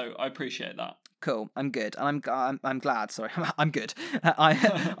lot, so I appreciate that. Cool. I'm good, and I'm glad. Sorry, I'm good.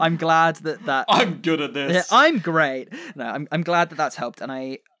 I'm glad that I'm good at this. Yeah, I'm great. No, I'm glad that that's helped,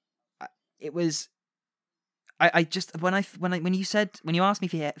 and it was. I just when you asked me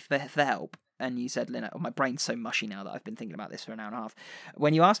for help, and you said, Lynette, my brain's so mushy now that I've been thinking about this for an hour and a half.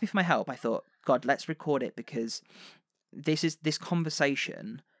 When you asked me for my help, I thought, God, let's record it, because this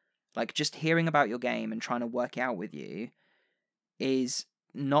conversation, like just hearing about your game and trying to work it out with you, is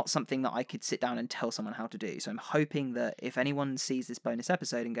not something that I could sit down and tell someone how to do. So I'm hoping that if anyone sees this bonus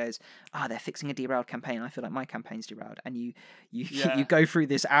episode and goes, they're fixing a derailed campaign, I feel like my campaign's derailed, and you go through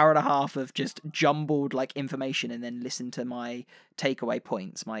this hour and a half of just jumbled like information and then listen to my takeaway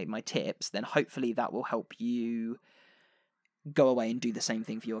points, my tips, then hopefully that will help you go away and do the same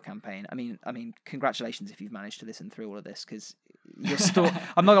thing for your campaign. I mean, congratulations if you've managed to listen through all of this, because your story,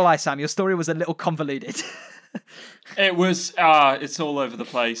 I'm not gonna lie, Sam, your story was a little convoluted. It was, it's all over the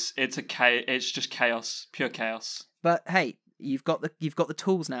place. It's just chaos, pure chaos. But hey, you've got the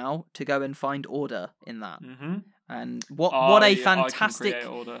tools now to go and find order in that. Mm-hmm. And what a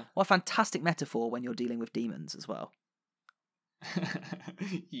fantastic metaphor when you're dealing with demons as well.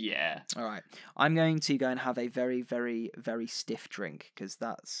 Yeah. All right. I'm going to go and have a very, very, very stiff drink, because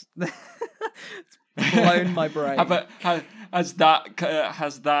that's blown my brain. Has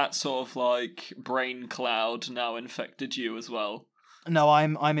that sort of like brain cloud now infected you as well? No,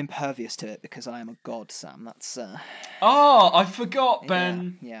 I'm impervious to it because I am a god, Sam. That's I forgot,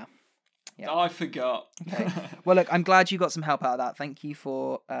 Ben. Yeah. I forgot. Okay. Well, look, I'm glad you got some help out of that. Thank you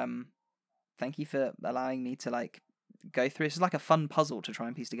for allowing me to like go through. It's like a fun puzzle to try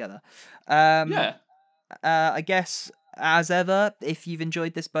and piece together. Yeah. I guess, as ever, if you've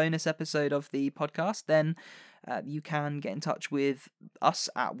enjoyed this bonus episode of the podcast, then you can get in touch with us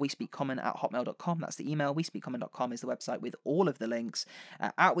at wespeakcommon@hotmail.com. That's the email. wespeakcommon.com is the website with all of the links.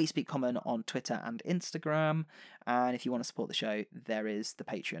 At wespeakcommon on Twitter and Instagram. And if you want to support the show, there is the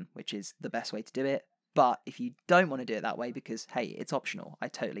Patreon, which is the best way to do it. But if you don't want to do it that way, because, hey, it's optional, I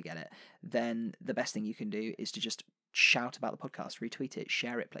totally get it, then the best thing you can do is to just shout about the podcast, retweet it,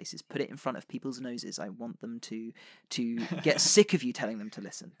 share it places, put it in front of people's noses. I want them to get sick of you telling them to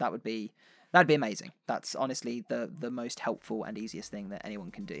listen. That'd be amazing. That's honestly the most helpful and easiest thing that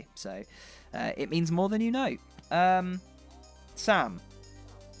anyone can do. So it means more than you know. Sam,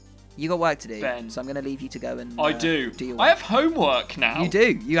 you got work to do, Ben, so I'm going to leave you to go and I do. Do your work. I have homework now. You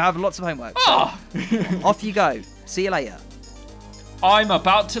do. You have lots of homework. So off you go. See you later. I'm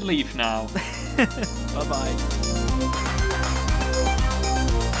about to leave now. Bye-bye.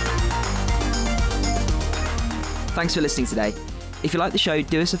 Thanks for listening today. If you like the show,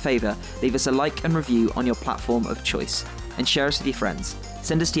 do us a favour, leave us a like and review on your platform of choice, and share us with your friends.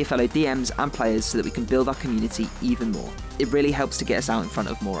 Send us to your fellow DMs and players so that we can build our community even more. It really helps to get us out in front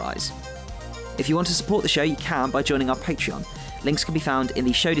of more eyes. If you want to support the show, you can by joining our Patreon. Links can be found in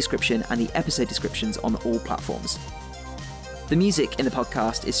the show description and the episode descriptions on all platforms. The music in the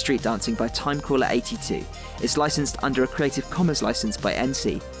podcast is Street Dancing by Timecrawler82. It's licensed under a Creative Commons license by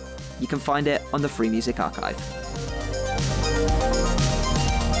NC. You can find it on the Free Music Archive.